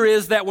danger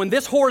is that when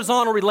this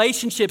horizontal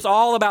relationship's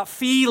all about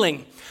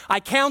feeling, I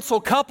counsel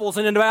couples,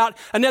 and in about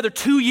another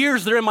 2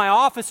 years, they're in my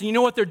office, and you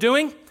know what they're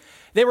doing?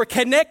 They were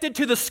connected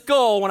to the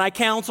skull when I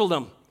counseled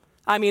them.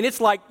 I mean,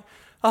 it's like,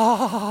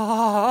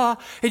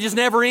 it just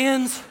never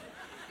ends.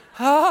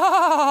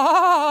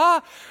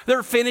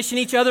 They're finishing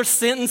each other's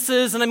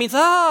sentences, and it means, they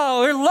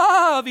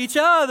love each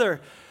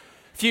other.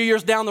 A few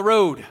years down the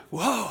road,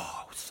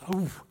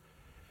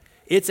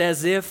 it's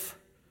as if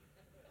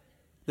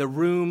the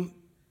room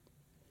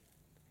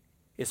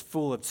is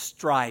full of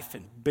strife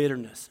and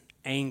bitterness,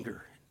 and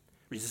anger,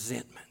 and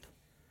resentment.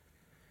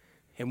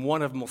 And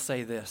one of them will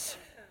say this,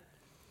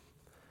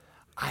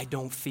 I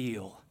don't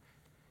feel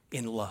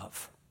in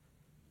love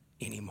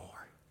anymore.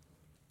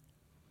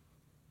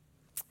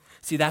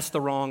 See, that's the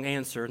wrong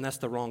answer, and that's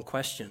the wrong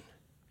question.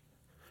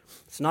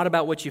 It's not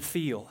about what you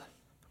feel.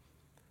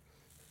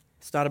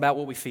 It's not about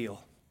what we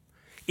feel.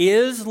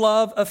 Is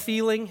love a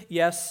feeling?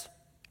 Yes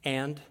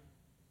and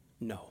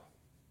no.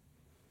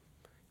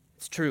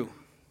 It's true.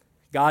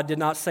 God did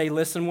not say,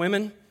 listen,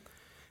 women,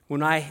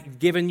 when I've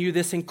given you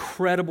this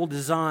incredible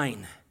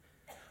design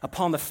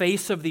upon the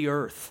face of the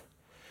earth,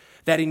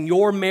 that in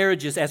your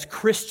marriages as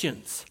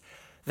Christians,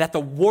 that the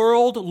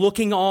world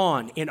looking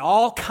on in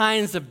all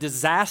kinds of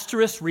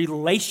disastrous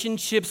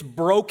relationships,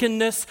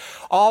 brokenness,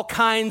 all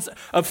kinds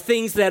of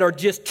things that are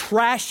just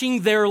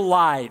trashing their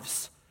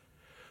lives,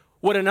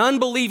 what an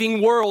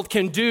unbelieving world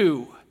can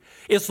do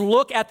is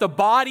look at the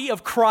body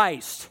of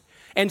Christ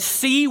and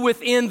see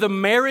within the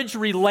marriage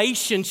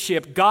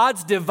relationship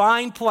God's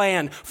divine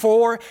plan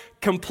for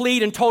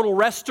complete and total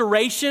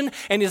restoration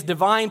and His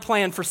divine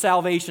plan for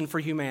salvation for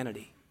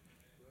humanity.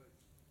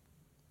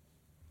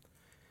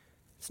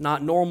 It's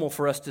not normal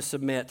for us to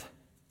submit.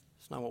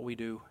 It's not what we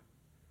do.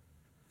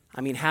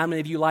 I mean, how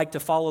many of you like to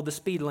follow the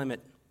speed limit?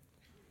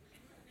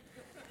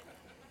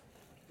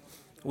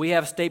 We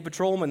have state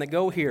patrolmen that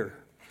go here.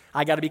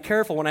 I got to be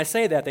careful when I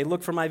say that. They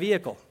look for my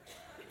vehicle.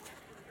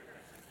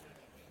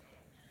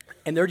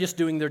 And they're just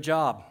doing their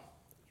job.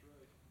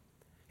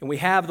 And we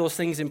have those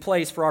things in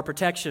place for our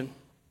protection.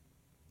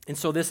 And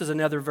so this is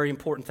another very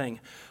important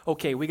thing.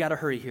 Okay, we got to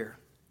hurry here.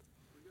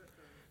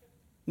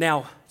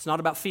 Now, it's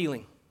not about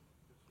feeling.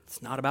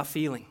 It's not about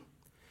feeling.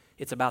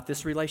 It's about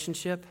this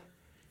relationship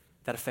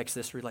that affects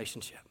this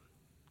relationship.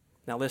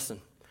 Now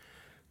listen.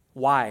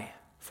 Why?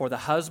 For the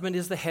husband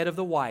is the head of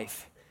the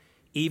wife,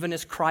 even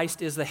as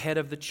Christ is the head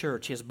of the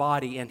church, His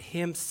body, and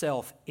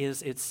Himself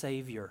is its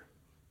Savior.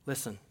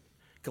 Listen.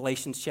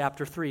 Galatians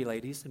chapter 3,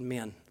 ladies and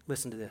men,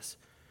 listen to this.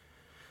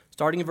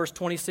 Starting in verse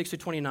 26 to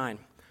 29.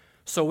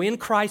 So in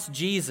Christ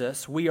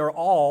Jesus, we are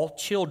all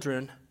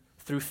children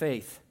through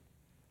faith.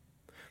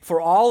 For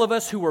all of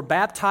us who were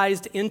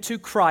baptized into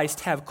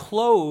Christ have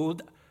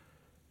clothed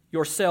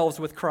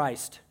yourselves with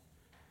Christ.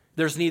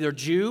 There's neither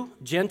Jew,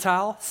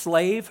 Gentile,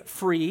 slave,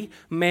 free,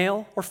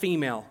 male, or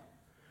female,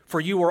 for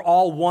you are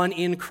all one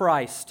in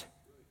Christ.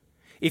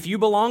 If you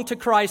belong to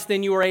Christ,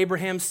 then you are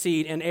Abraham's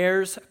seed and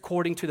heirs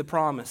according to the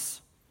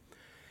promise.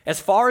 As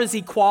far as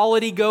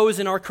equality goes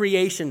in our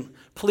creation,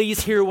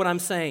 please hear what I'm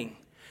saying.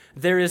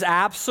 There is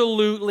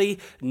absolutely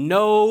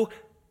no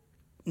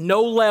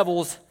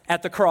levels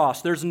at the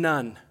cross. There's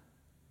none.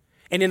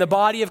 And in the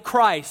body of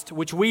Christ,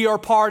 which we are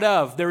part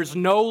of, there's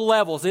no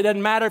levels. It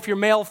doesn't matter if you're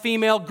male,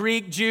 female,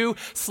 Greek, Jew,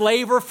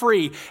 slave, or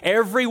free.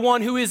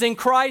 Everyone who is in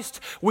Christ,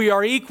 we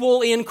are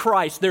equal in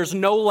Christ. There's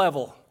no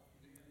level.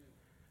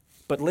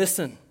 But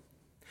listen,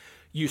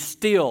 you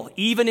still,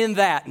 even in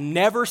that,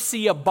 never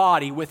see a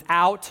body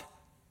without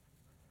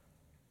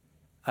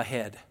a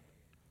head.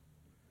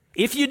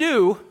 If you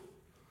do,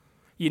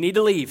 you need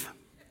to leave.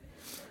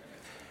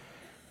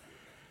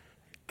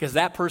 Because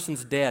that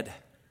person's dead.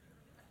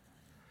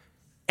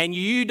 And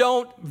you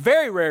don't,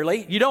 very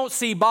rarely, you don't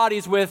see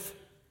bodies with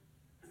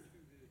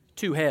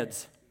two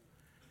heads.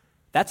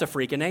 That's a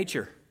freak of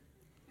nature.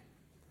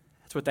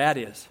 That's what that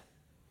is.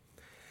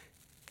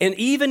 And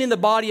even in the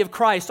body of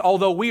Christ,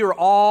 although we are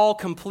all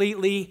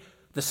completely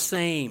the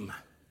same,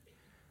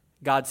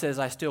 God says,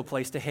 I still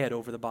placed a head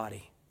over the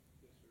body.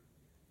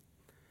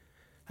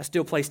 I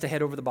still placed a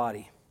head over the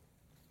body.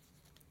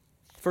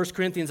 1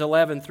 Corinthians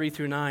 11, 3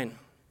 through 9.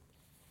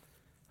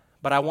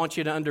 But I want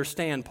you to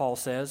understand, Paul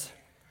says,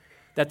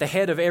 that the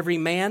head of every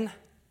man,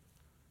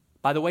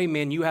 by the way,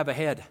 men, you have a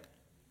head,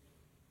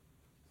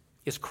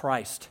 is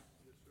Christ.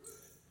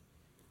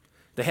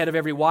 The head of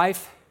every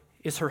wife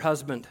is her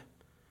husband.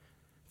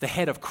 The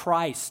head of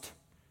Christ,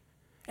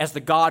 as the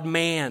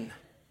God-man,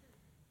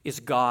 is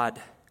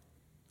God.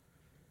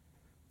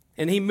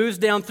 And he moves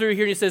down through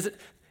here and he says,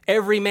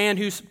 every man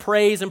who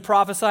prays and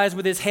prophesies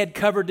with his head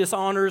covered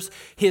dishonors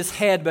his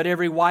head, but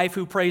every wife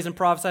who prays and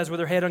prophesies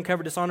with her head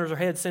uncovered dishonors her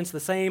head, since the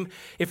same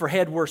if her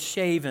head were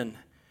shaven.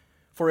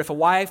 For if a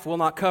wife will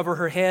not cover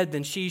her head,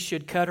 then she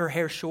should cut her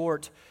hair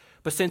short.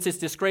 But since it's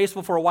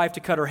disgraceful for a wife to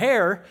cut her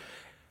hair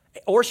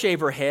or shave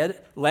her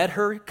head, let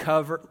her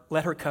cover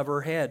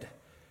her head.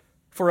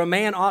 For a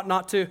man ought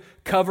not to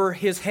cover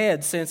his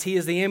head, since he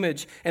is the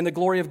image and the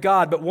glory of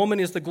God, but woman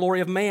is the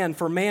glory of man.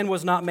 For man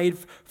was not made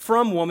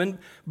from woman,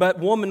 but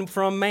woman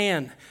from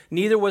man.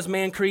 Neither was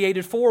man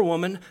created for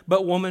woman,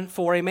 but woman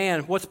for a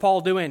man. What's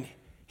Paul doing?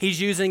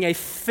 He's using a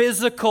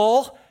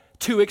physical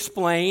to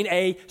explain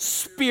a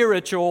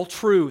spiritual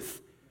truth.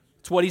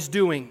 It's what he's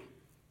doing.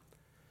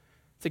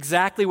 It's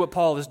exactly what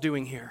Paul is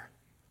doing here.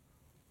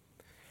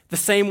 The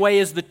same way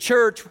as the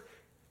church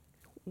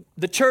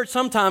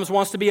sometimes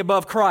wants to be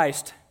above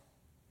Christ.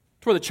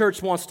 That's where the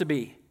church wants to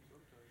be.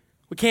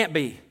 We can't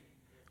be.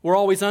 We're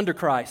always under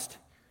Christ.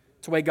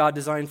 It's the way God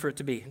designed for it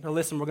to be. Now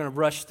listen, we're going to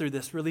rush through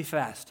this really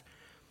fast.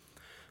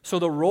 So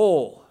the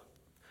role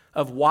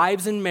of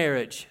wives in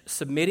marriage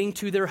submitting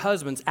to their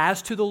husbands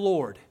as to the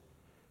Lord,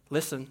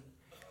 listen,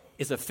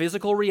 is a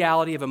physical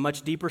reality of a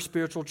much deeper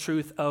spiritual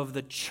truth of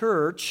the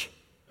church.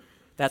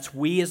 That's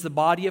we as the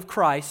body of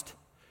Christ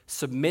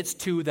submits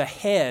to the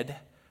head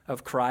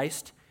of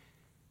Christ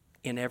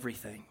in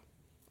everything.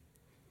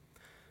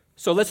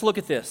 So let's look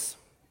at this.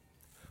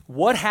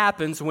 What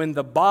happens when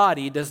the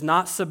body does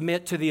not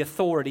submit to the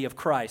authority of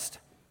Christ?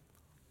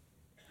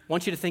 I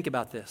want you to think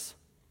about this.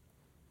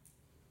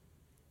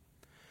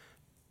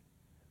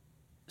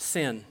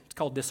 Sin. It's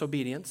called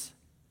disobedience.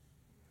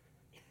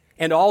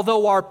 And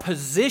although our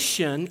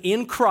position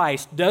in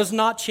Christ does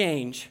not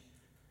change,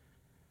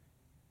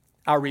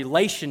 our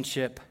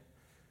relationship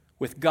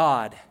with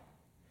God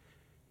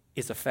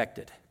is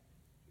affected.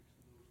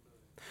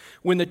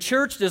 When the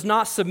church does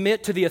not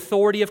submit to the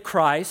authority of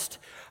Christ,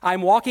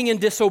 I'm walking in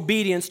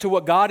disobedience to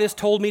what God has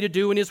told me to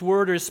do in His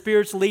Word, or His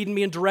Spirit's leading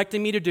me and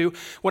directing me to do.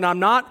 When I'm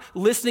not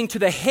listening to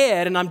the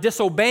head and I'm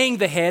disobeying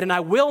the head, and I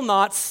will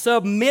not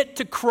submit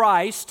to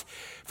Christ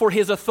for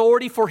His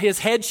authority, for His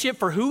headship,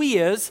 for who He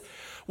is,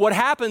 what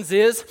happens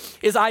is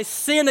I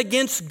sin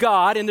against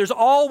God, and there's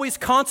always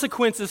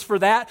consequences for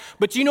that.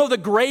 But you know the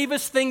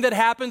gravest thing that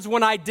happens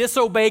when I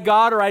disobey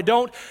God, or I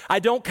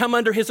don't come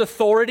under His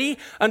authority,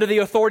 under the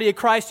authority of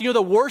Christ? You know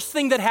the worst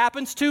thing that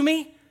happens to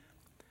me?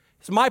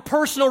 Is my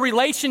personal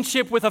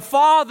relationship with a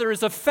Father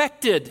is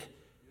affected.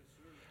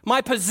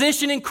 My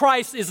position in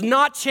Christ is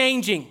not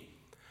changing.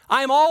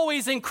 I'm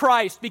always in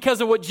Christ because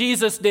of what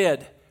Jesus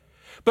did.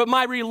 But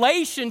my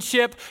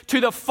relationship to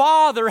the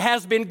Father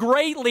has been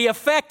greatly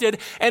affected,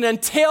 and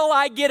until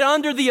I get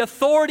under the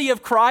authority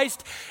of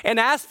Christ and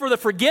ask for the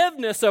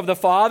forgiveness of the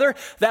Father,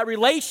 that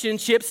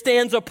relationship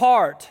stands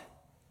apart.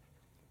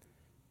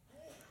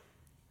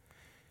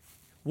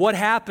 What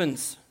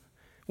happens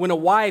when a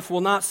wife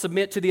will not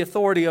submit to the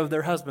authority of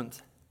their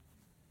husbands?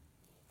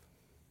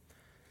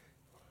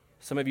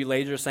 Some of you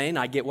ladies are saying,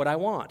 I get what I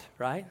want,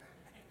 right?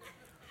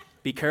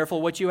 Be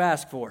careful what you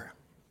ask for.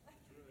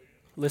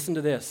 Listen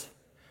to this.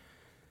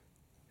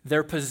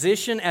 Their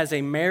position as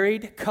a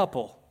married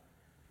couple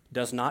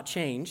does not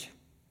change,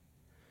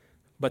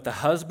 but the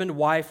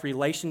husband-wife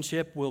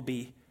relationship will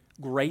be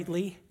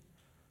greatly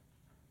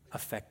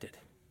affected.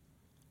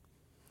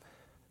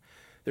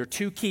 There are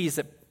two keys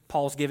that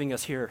Paul's giving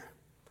us here.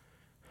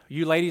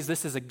 You ladies,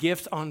 this is a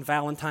gift on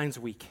Valentine's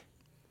week.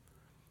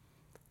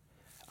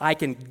 I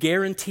can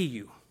guarantee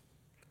you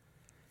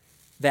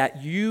that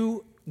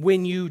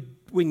when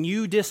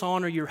you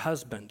dishonor your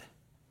husband,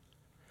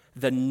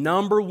 the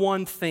number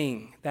one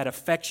thing that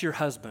affects your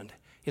husband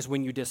is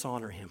when you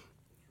dishonor him.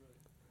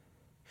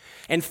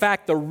 In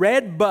fact, the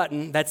red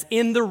button that's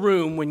in the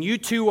room when you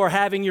two are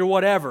having your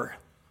whatever,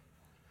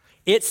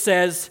 it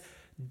says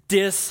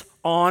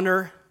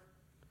dishonor.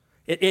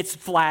 It's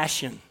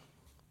flashing.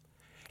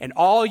 And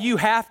all you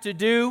have to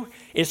do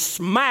is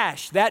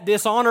smash that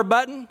dishonor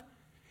button,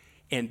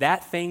 and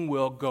that thing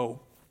will go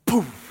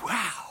poof,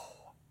 wow.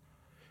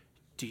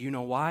 Do you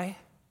know why?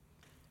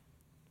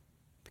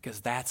 Because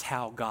that's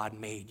how God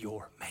made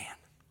your man.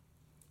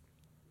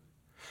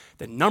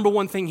 The number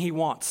one thing He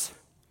wants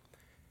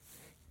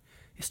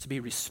is to be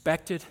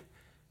respected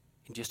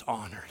and just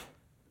honored.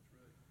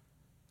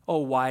 Oh,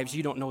 wives,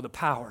 you don't know the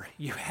power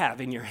you have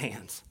in your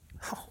hands.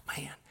 Oh,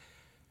 man.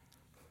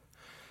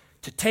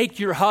 To take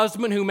your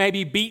husband who may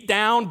be beat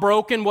down,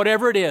 broken,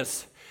 whatever it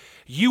is,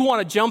 you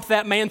want to jump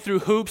that man through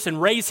hoops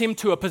and raise him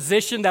to a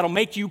position that'll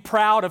make you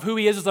proud of who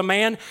he is as a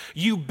man.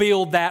 You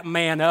build that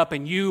man up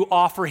and you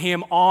offer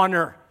him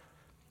honor.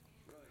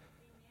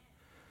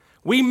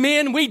 We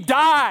men, we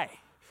die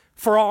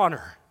for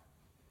honor.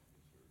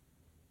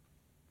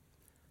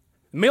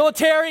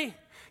 Military,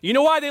 you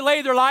know why they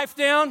lay their life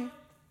down?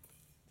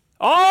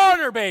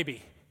 Honor,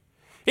 baby.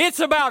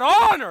 It's about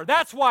honor.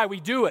 That's why we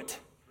do it.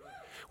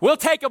 We'll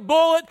take a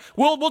bullet.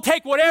 We'll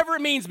take whatever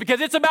it means because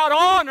it's about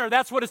honor.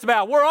 That's what it's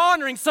about. We're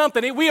honoring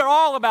something. We are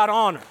all about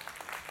honor.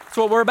 That's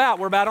what we're about.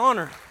 We're about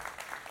honor.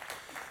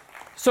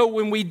 So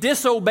when we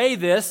disobey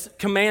this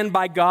command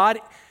by God,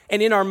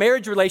 and in our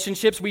marriage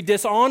relationships, we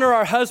dishonor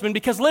our husband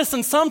because,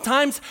 listen,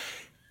 sometimes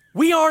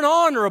we aren't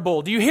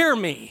honorable. Do you hear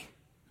me?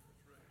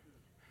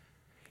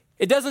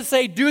 It doesn't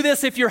say do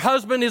this if your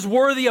husband is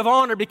worthy of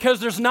honor, because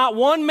there's not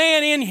one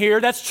man in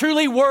here that's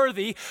truly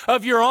worthy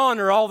of your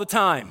honor all the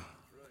time.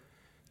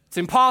 It's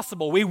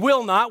impossible. We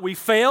will not. We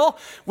fail.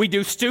 We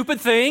do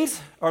stupid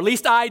things, or at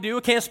least I do.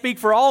 I can't speak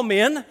for all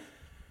men.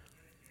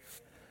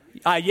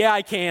 Yeah,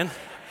 I can.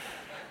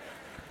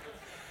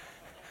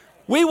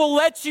 We will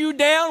let you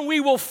down. We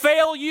will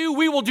fail you.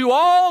 We will do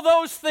all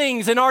those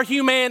things in our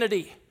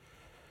humanity.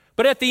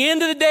 But at the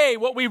end of the day,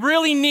 what we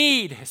really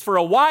need is for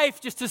a wife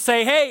just to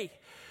say, hey,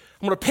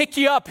 I'm going to pick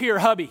you up here,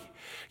 hubby.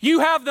 You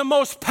have the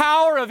most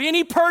power of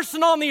any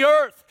person on the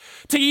earth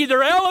to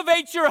either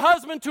elevate your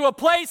husband to a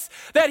place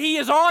that he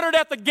is honored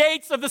at the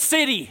gates of the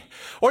city,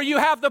 or you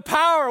have the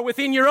power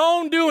within your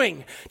own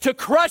doing to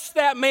crush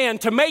that man,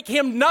 to make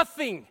him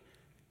nothing.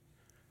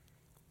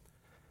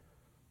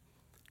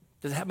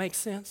 Does that make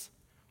sense?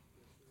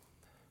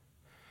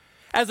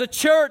 As a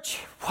church,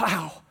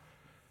 wow,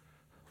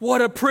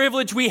 what a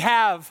privilege we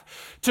have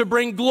to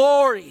bring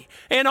glory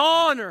and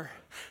honor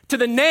to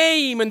the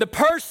name and the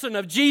person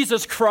of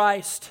Jesus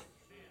Christ.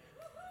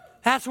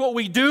 That's what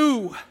we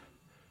do.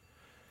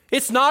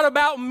 It's not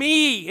about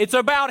me. It's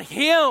about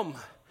Him.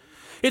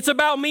 It's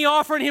about me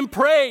offering Him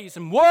praise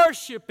and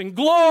worship and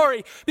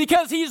glory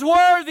because He's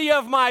worthy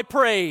of my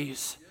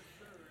praise.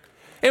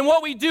 And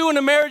what we do in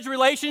a marriage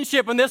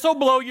relationship, and this will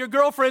blow your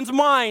girlfriend's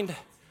mind,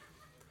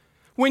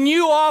 when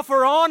you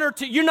offer honor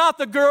to, you're not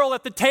the girl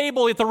at the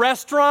table at the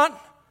restaurant.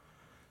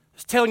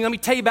 Just telling you, let me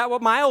tell you about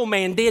what my old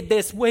man did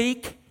this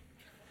week.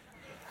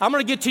 I'm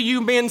going to get to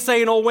you men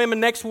saying old women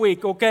next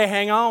week, okay?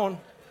 Hang on.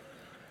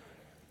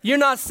 You're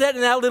not sitting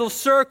in that little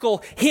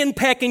circle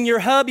henpecking your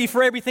hubby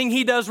for everything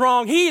he does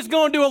wrong. He's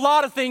going to do a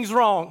lot of things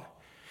wrong.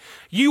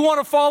 You want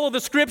to follow the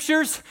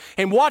scriptures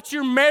and watch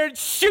your marriage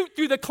shoot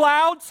through the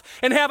clouds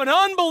and have an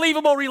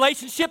unbelievable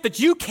relationship that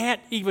you can't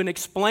even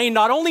explain,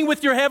 not only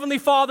with your Heavenly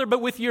Father,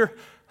 but with your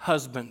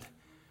husband.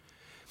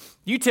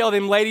 You tell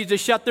them ladies to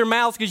shut their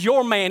mouths because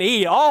your man,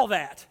 he is all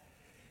that.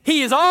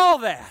 He is all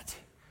that.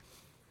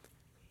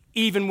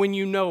 Even when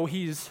you know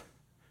he's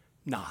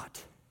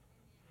not.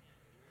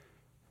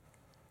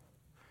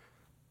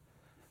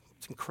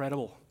 It's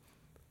incredible.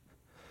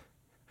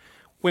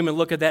 Women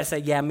look at that and say,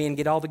 yeah, men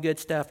get all the good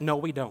stuff. No,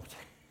 we don't.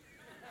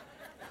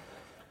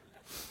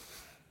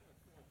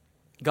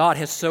 God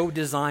has so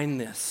designed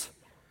this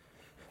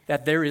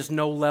that there is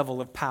no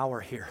level of power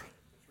here.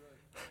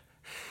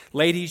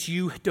 Ladies,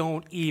 you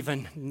don't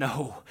even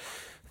know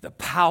the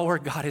power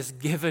God has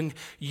given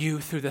you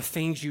through the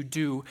things you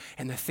do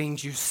and the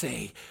things you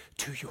say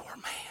to your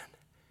man.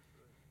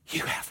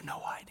 You have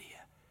no idea.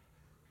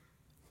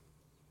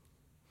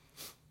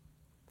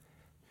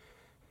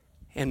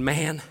 And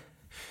man,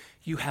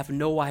 you have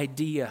no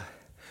idea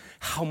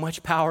how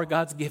much power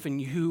God's given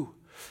you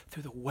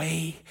through the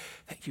way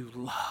that you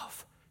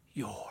love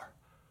your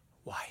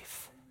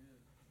wife.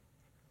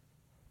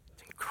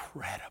 It's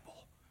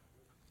incredible.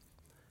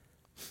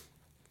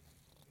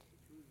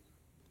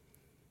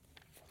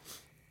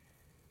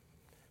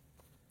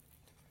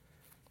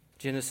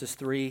 Genesis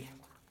 3,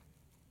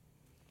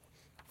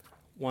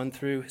 1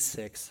 through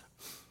 6.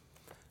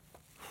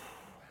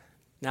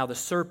 Now the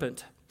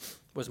serpent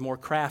was more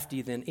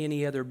crafty than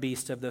any other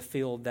beast of the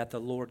field that the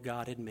Lord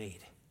God had made.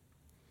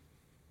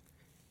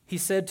 He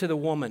said to the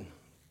woman,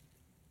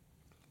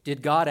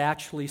 did God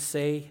actually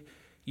say,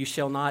 you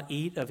shall not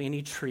eat of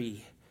any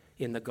tree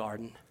in the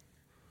garden?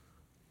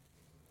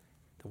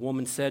 The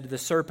woman said to the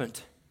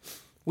serpent,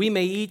 we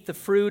may eat the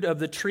fruit of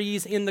the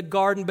trees in the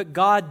garden, but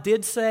God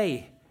did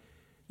say,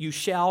 you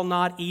shall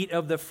not eat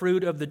of the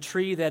fruit of the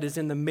tree that is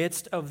in the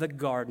midst of the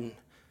garden,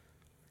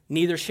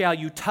 neither shall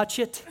you touch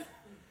it,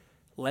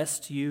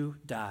 lest you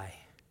die.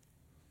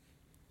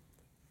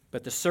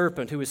 But the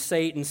serpent, who is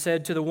Satan,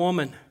 said to the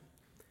woman,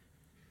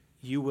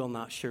 you will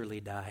not surely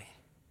die.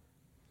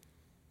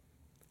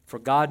 For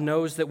God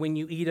knows that when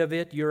you eat of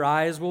it, your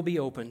eyes will be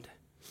opened,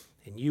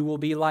 and you will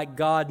be like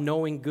God,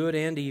 knowing good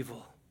and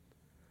evil.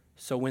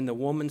 So when the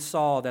woman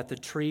saw that the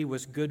tree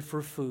was good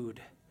for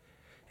food,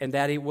 and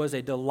that it was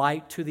a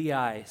delight to the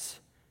eyes,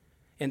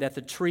 and that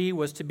the tree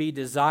was to be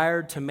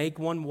desired to make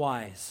one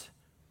wise,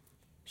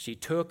 she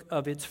took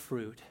of its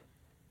fruit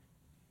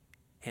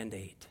and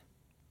ate.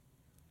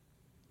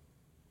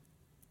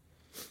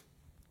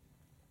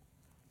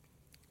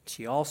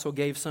 She also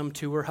gave some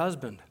to her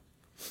husband,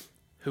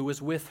 who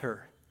was with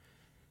her,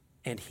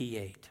 and he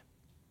ate.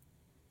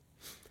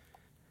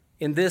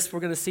 In this, we're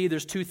going to see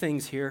there's two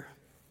things here.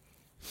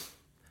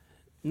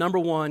 Number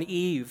one,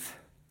 Eve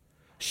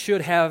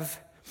should have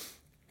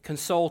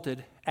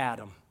consulted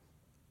Adam.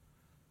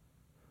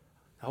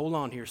 Now, hold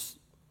on here.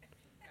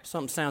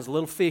 Something sounds a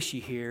little fishy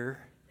here.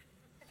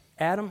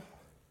 Adam,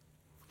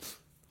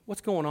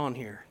 what's going on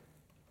here?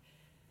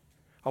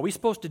 Are we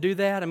supposed to do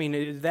that? I mean,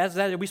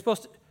 are we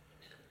supposed to?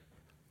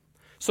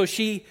 So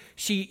she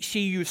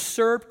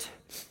usurped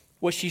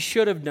what she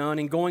should have done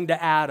in going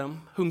to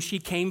Adam, whom she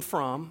came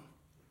from,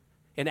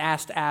 and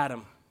asked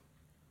Adam.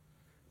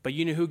 But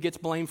you know who gets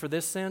blamed for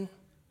this sin?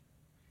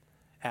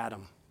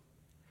 Adam.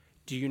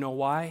 Do you know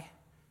why?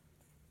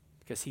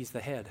 Because he's the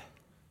head.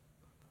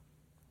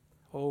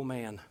 Oh,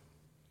 man.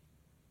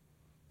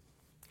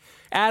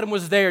 Adam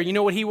was there. You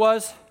know what he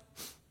was?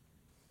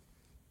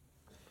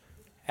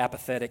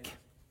 Apathetic.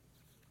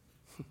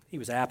 He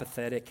was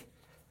apathetic.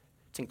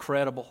 It's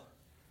incredible.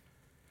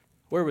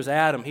 Where was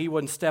Adam? He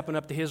wasn't stepping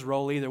up to his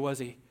role either, was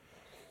he?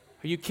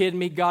 Are you kidding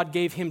me? God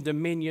gave him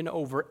dominion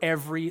over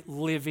every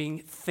living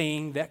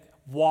thing that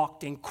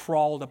walked and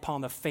crawled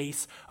upon the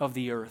face of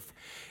the earth.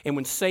 And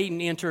when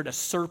Satan entered, a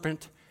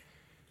serpent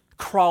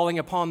crawling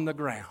upon the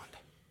ground,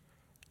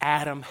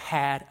 Adam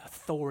had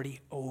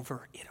authority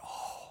over it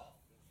all.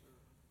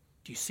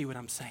 Do you see what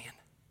I'm saying?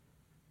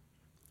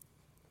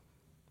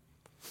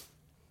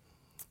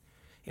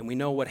 And we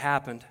know what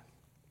happened.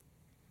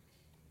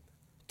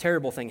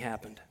 Terrible thing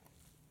happened.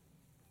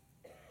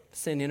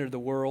 Sin entered the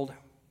world.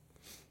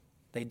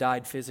 They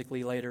died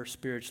physically later,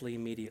 spiritually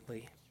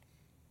immediately.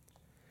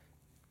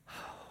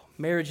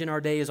 Marriage in our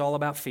day is all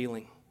about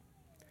feeling.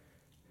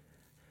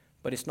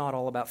 But it's not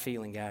all about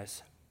feeling,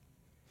 guys.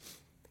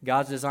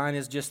 God's design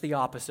is just the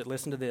opposite.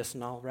 Listen to this,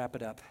 and I'll wrap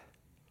it up.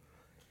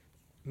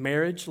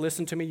 Marriage,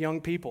 listen to me, young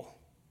people,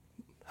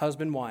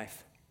 husband,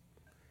 wife.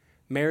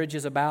 Marriage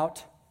is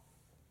about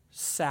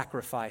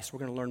sacrifice. We're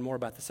going to learn more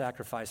about the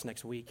sacrifice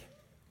next week.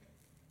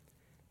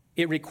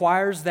 It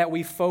requires that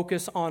we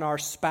focus on our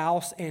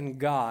spouse and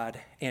God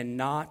and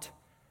not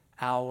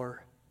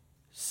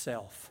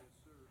ourself.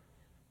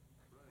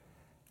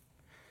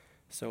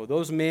 So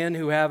those men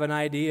who have an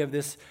idea of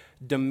this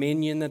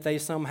dominion that they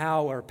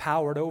somehow are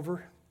powered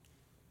over,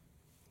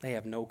 they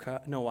have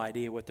no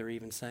idea what they're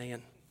even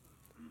saying.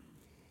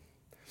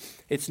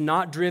 It's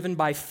not driven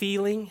by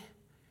feeling,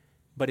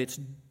 but it's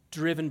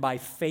driven by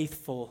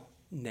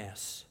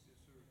faithfulness.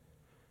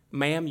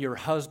 Ma'am, your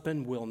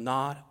husband will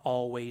not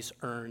always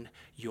earn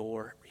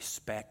your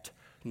respect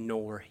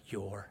nor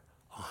your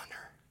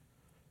honor.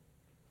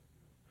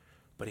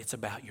 But it's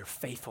about your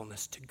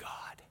faithfulness to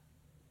God.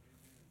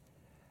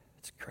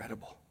 It's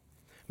incredible.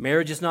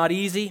 Marriage is not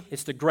easy.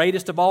 It's the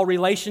greatest of all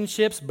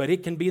relationships, but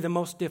it can be the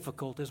most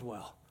difficult as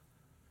well.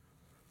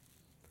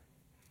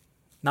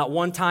 Not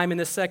one time in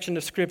this section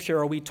of Scripture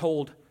are we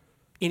told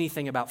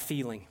anything about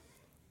feeling.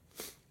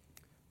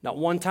 Not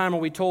one time are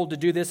we told to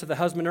do this if the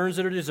husband earns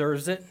it or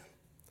deserves it.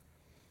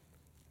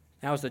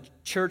 Now, as the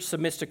church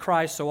submits to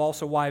Christ, so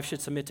also wives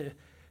should submit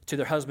to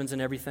their husbands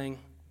in everything.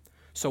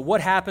 So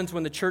what happens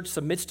when the church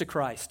submits to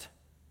Christ?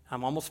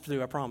 I'm almost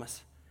through, I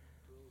promise.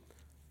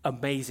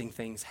 Amazing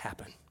things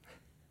happen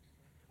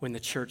when the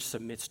church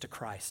submits to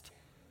Christ.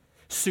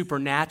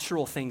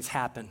 Supernatural things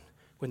happen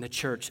when the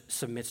church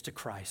submits to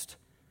Christ.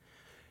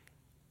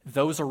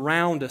 Those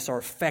around us are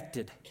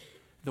affected.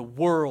 The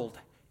world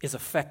is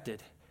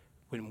affected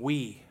when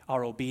we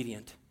are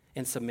obedient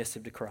and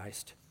submissive to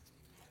Christ.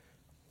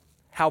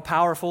 How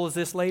powerful is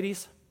this,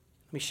 ladies?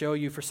 Let me show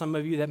you for some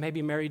of you that may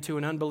be married to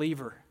an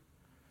unbeliever.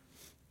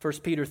 1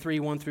 Peter 3,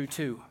 1 through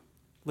 2.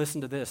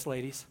 Listen to this,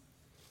 ladies.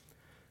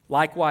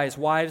 Likewise,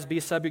 wives, be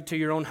subject to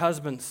your own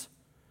husbands,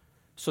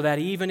 so that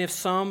even if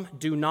some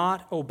do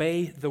not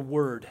obey the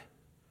word,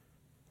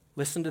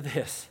 listen to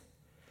this,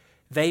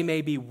 they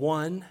may be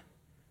won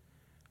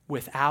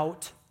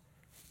without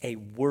a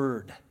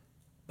word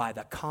by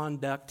the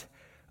conduct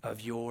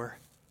of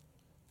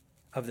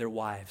their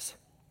wives,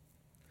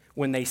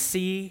 when they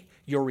see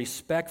your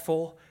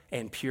respectful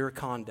and pure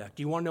conduct.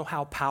 Do you want to know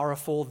how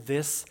powerful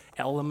this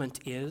element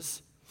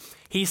is?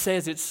 He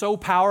says it's so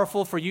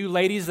powerful for you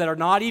ladies that are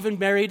not even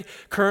married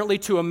currently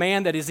to a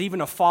man that is even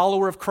a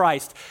follower of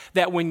Christ,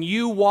 that when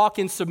you walk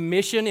in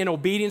submission and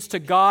obedience to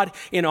God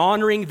in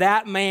honoring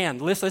that man,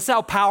 listen, this is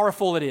how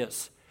powerful it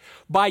is.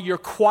 By your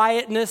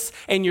quietness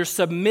and your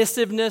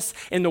submissiveness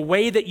and the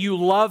way that you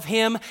love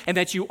him and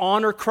that you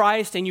honor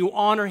Christ and you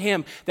honor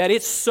him, that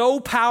it's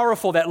so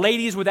powerful that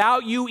ladies,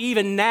 without you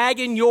even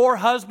nagging your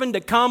husband to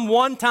come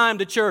one time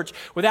to church,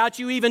 without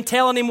you even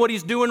telling him what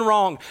he's doing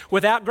wrong,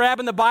 without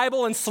grabbing the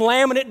Bible and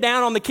slamming it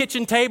down on the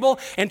kitchen table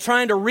and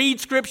trying to read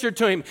scripture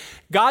to him,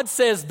 God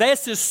says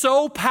this is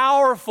so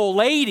powerful,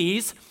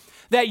 ladies,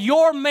 that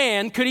your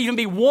man could even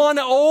be won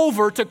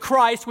over to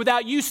Christ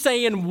without you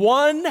saying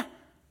one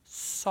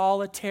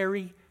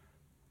solitary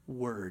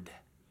word.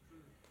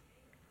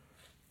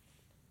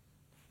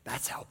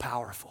 That's how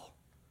powerful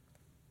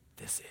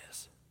this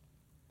is.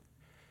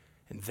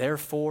 And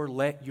therefore,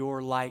 let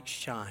your light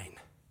shine.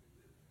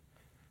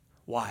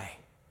 Why?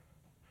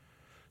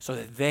 So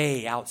that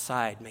they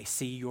outside may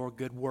see your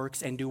good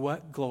works and do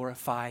what?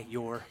 Glorify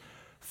your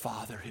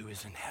Father who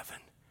is in heaven.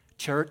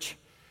 Church,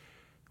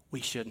 we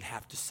shouldn't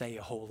have to say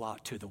a whole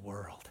lot to the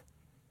world.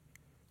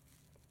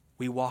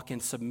 We walk in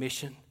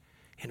submission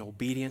and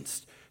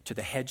obedience to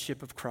the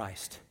headship of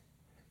Christ.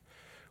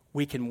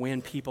 We can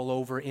win people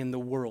over in the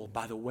world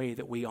by the way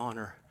that we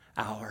honor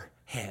our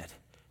head,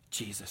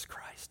 Jesus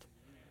Christ.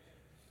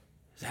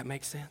 Does that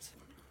make sense?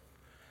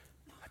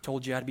 I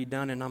told you I'd be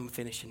done, and I'm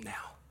finishing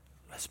now.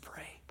 Let's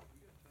pray.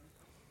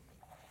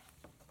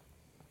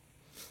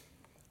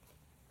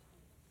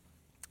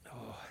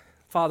 Oh,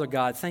 Father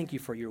God, thank you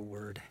for your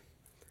word.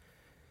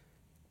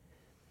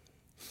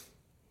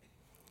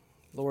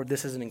 Lord,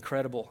 this is an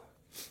incredible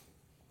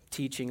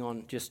teaching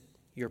on just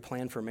your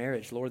plan for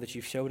marriage, Lord, that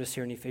you've showed us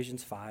here in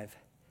Ephesians 5.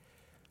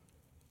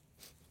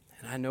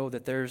 And I know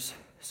that there's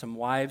some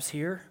wives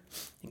here,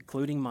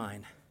 including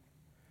mine,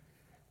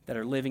 that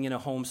are living in a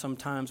home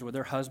sometimes where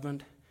their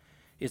husband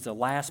is the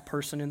last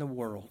person in the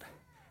world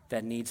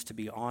that needs to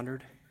be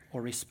honored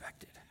or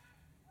respected.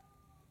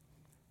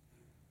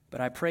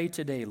 But I pray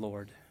today,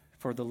 Lord,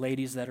 for the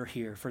ladies that are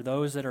here, for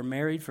those that are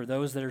married, for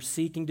those that are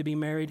seeking to be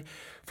married,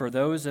 for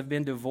those that have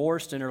been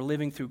divorced and are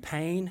living through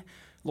pain.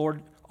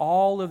 Lord,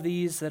 all of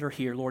these that are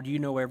here, Lord, you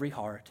know every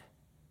heart,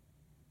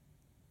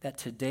 that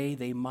today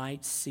they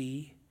might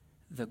see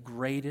the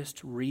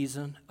greatest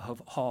reason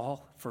of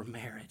all for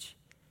marriage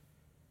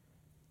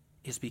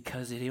is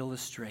because it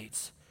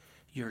illustrates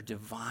your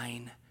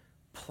divine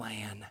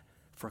plan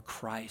for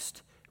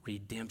Christ,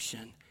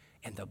 redemption,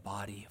 and the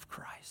body of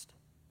Christ.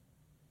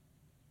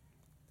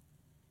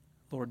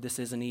 Lord, this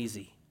isn't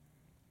easy.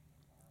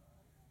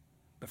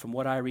 But from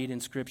what I read in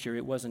Scripture,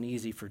 it wasn't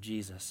easy for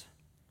Jesus.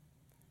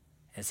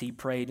 As he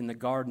prayed in the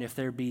garden, if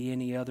there be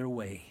any other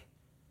way,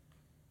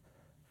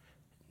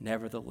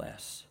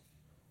 nevertheless,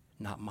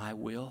 not my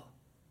will,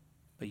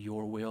 but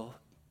your will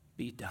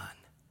be done.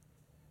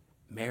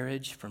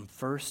 Marriage from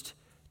first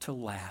to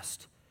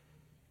last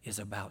is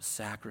about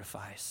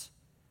sacrifice.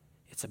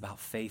 It's about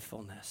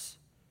faithfulness.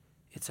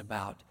 It's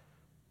about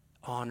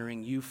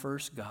honoring you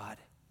first, God,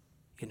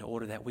 in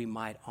order that we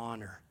might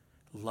honor,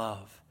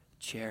 love,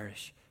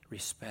 cherish,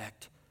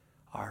 respect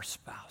our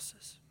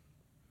spouses.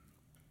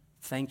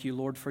 Thank you,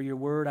 Lord, for your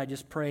word. I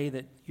just pray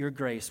that your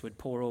grace would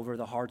pour over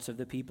the hearts of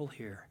the people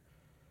here.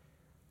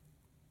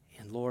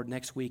 And Lord,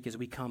 next week as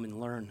we come and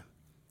learn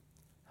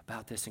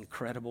about this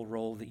incredible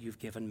role that you've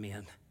given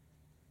men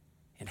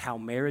and how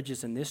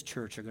marriages in this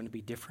church are going to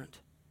be different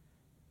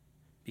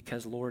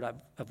because, Lord,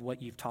 of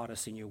what you've taught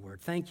us in your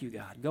word. Thank you,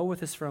 God. Go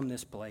with us from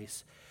this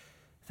place.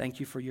 Thank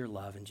you for your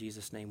love. In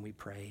Jesus' name we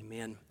pray.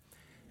 Amen.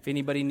 If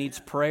anybody needs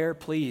prayer,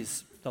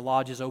 please, the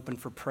lodge is open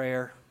for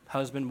prayer.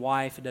 Husband,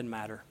 wife, it doesn't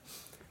matter.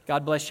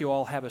 God bless you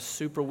all. Have a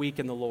super week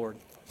in the Lord.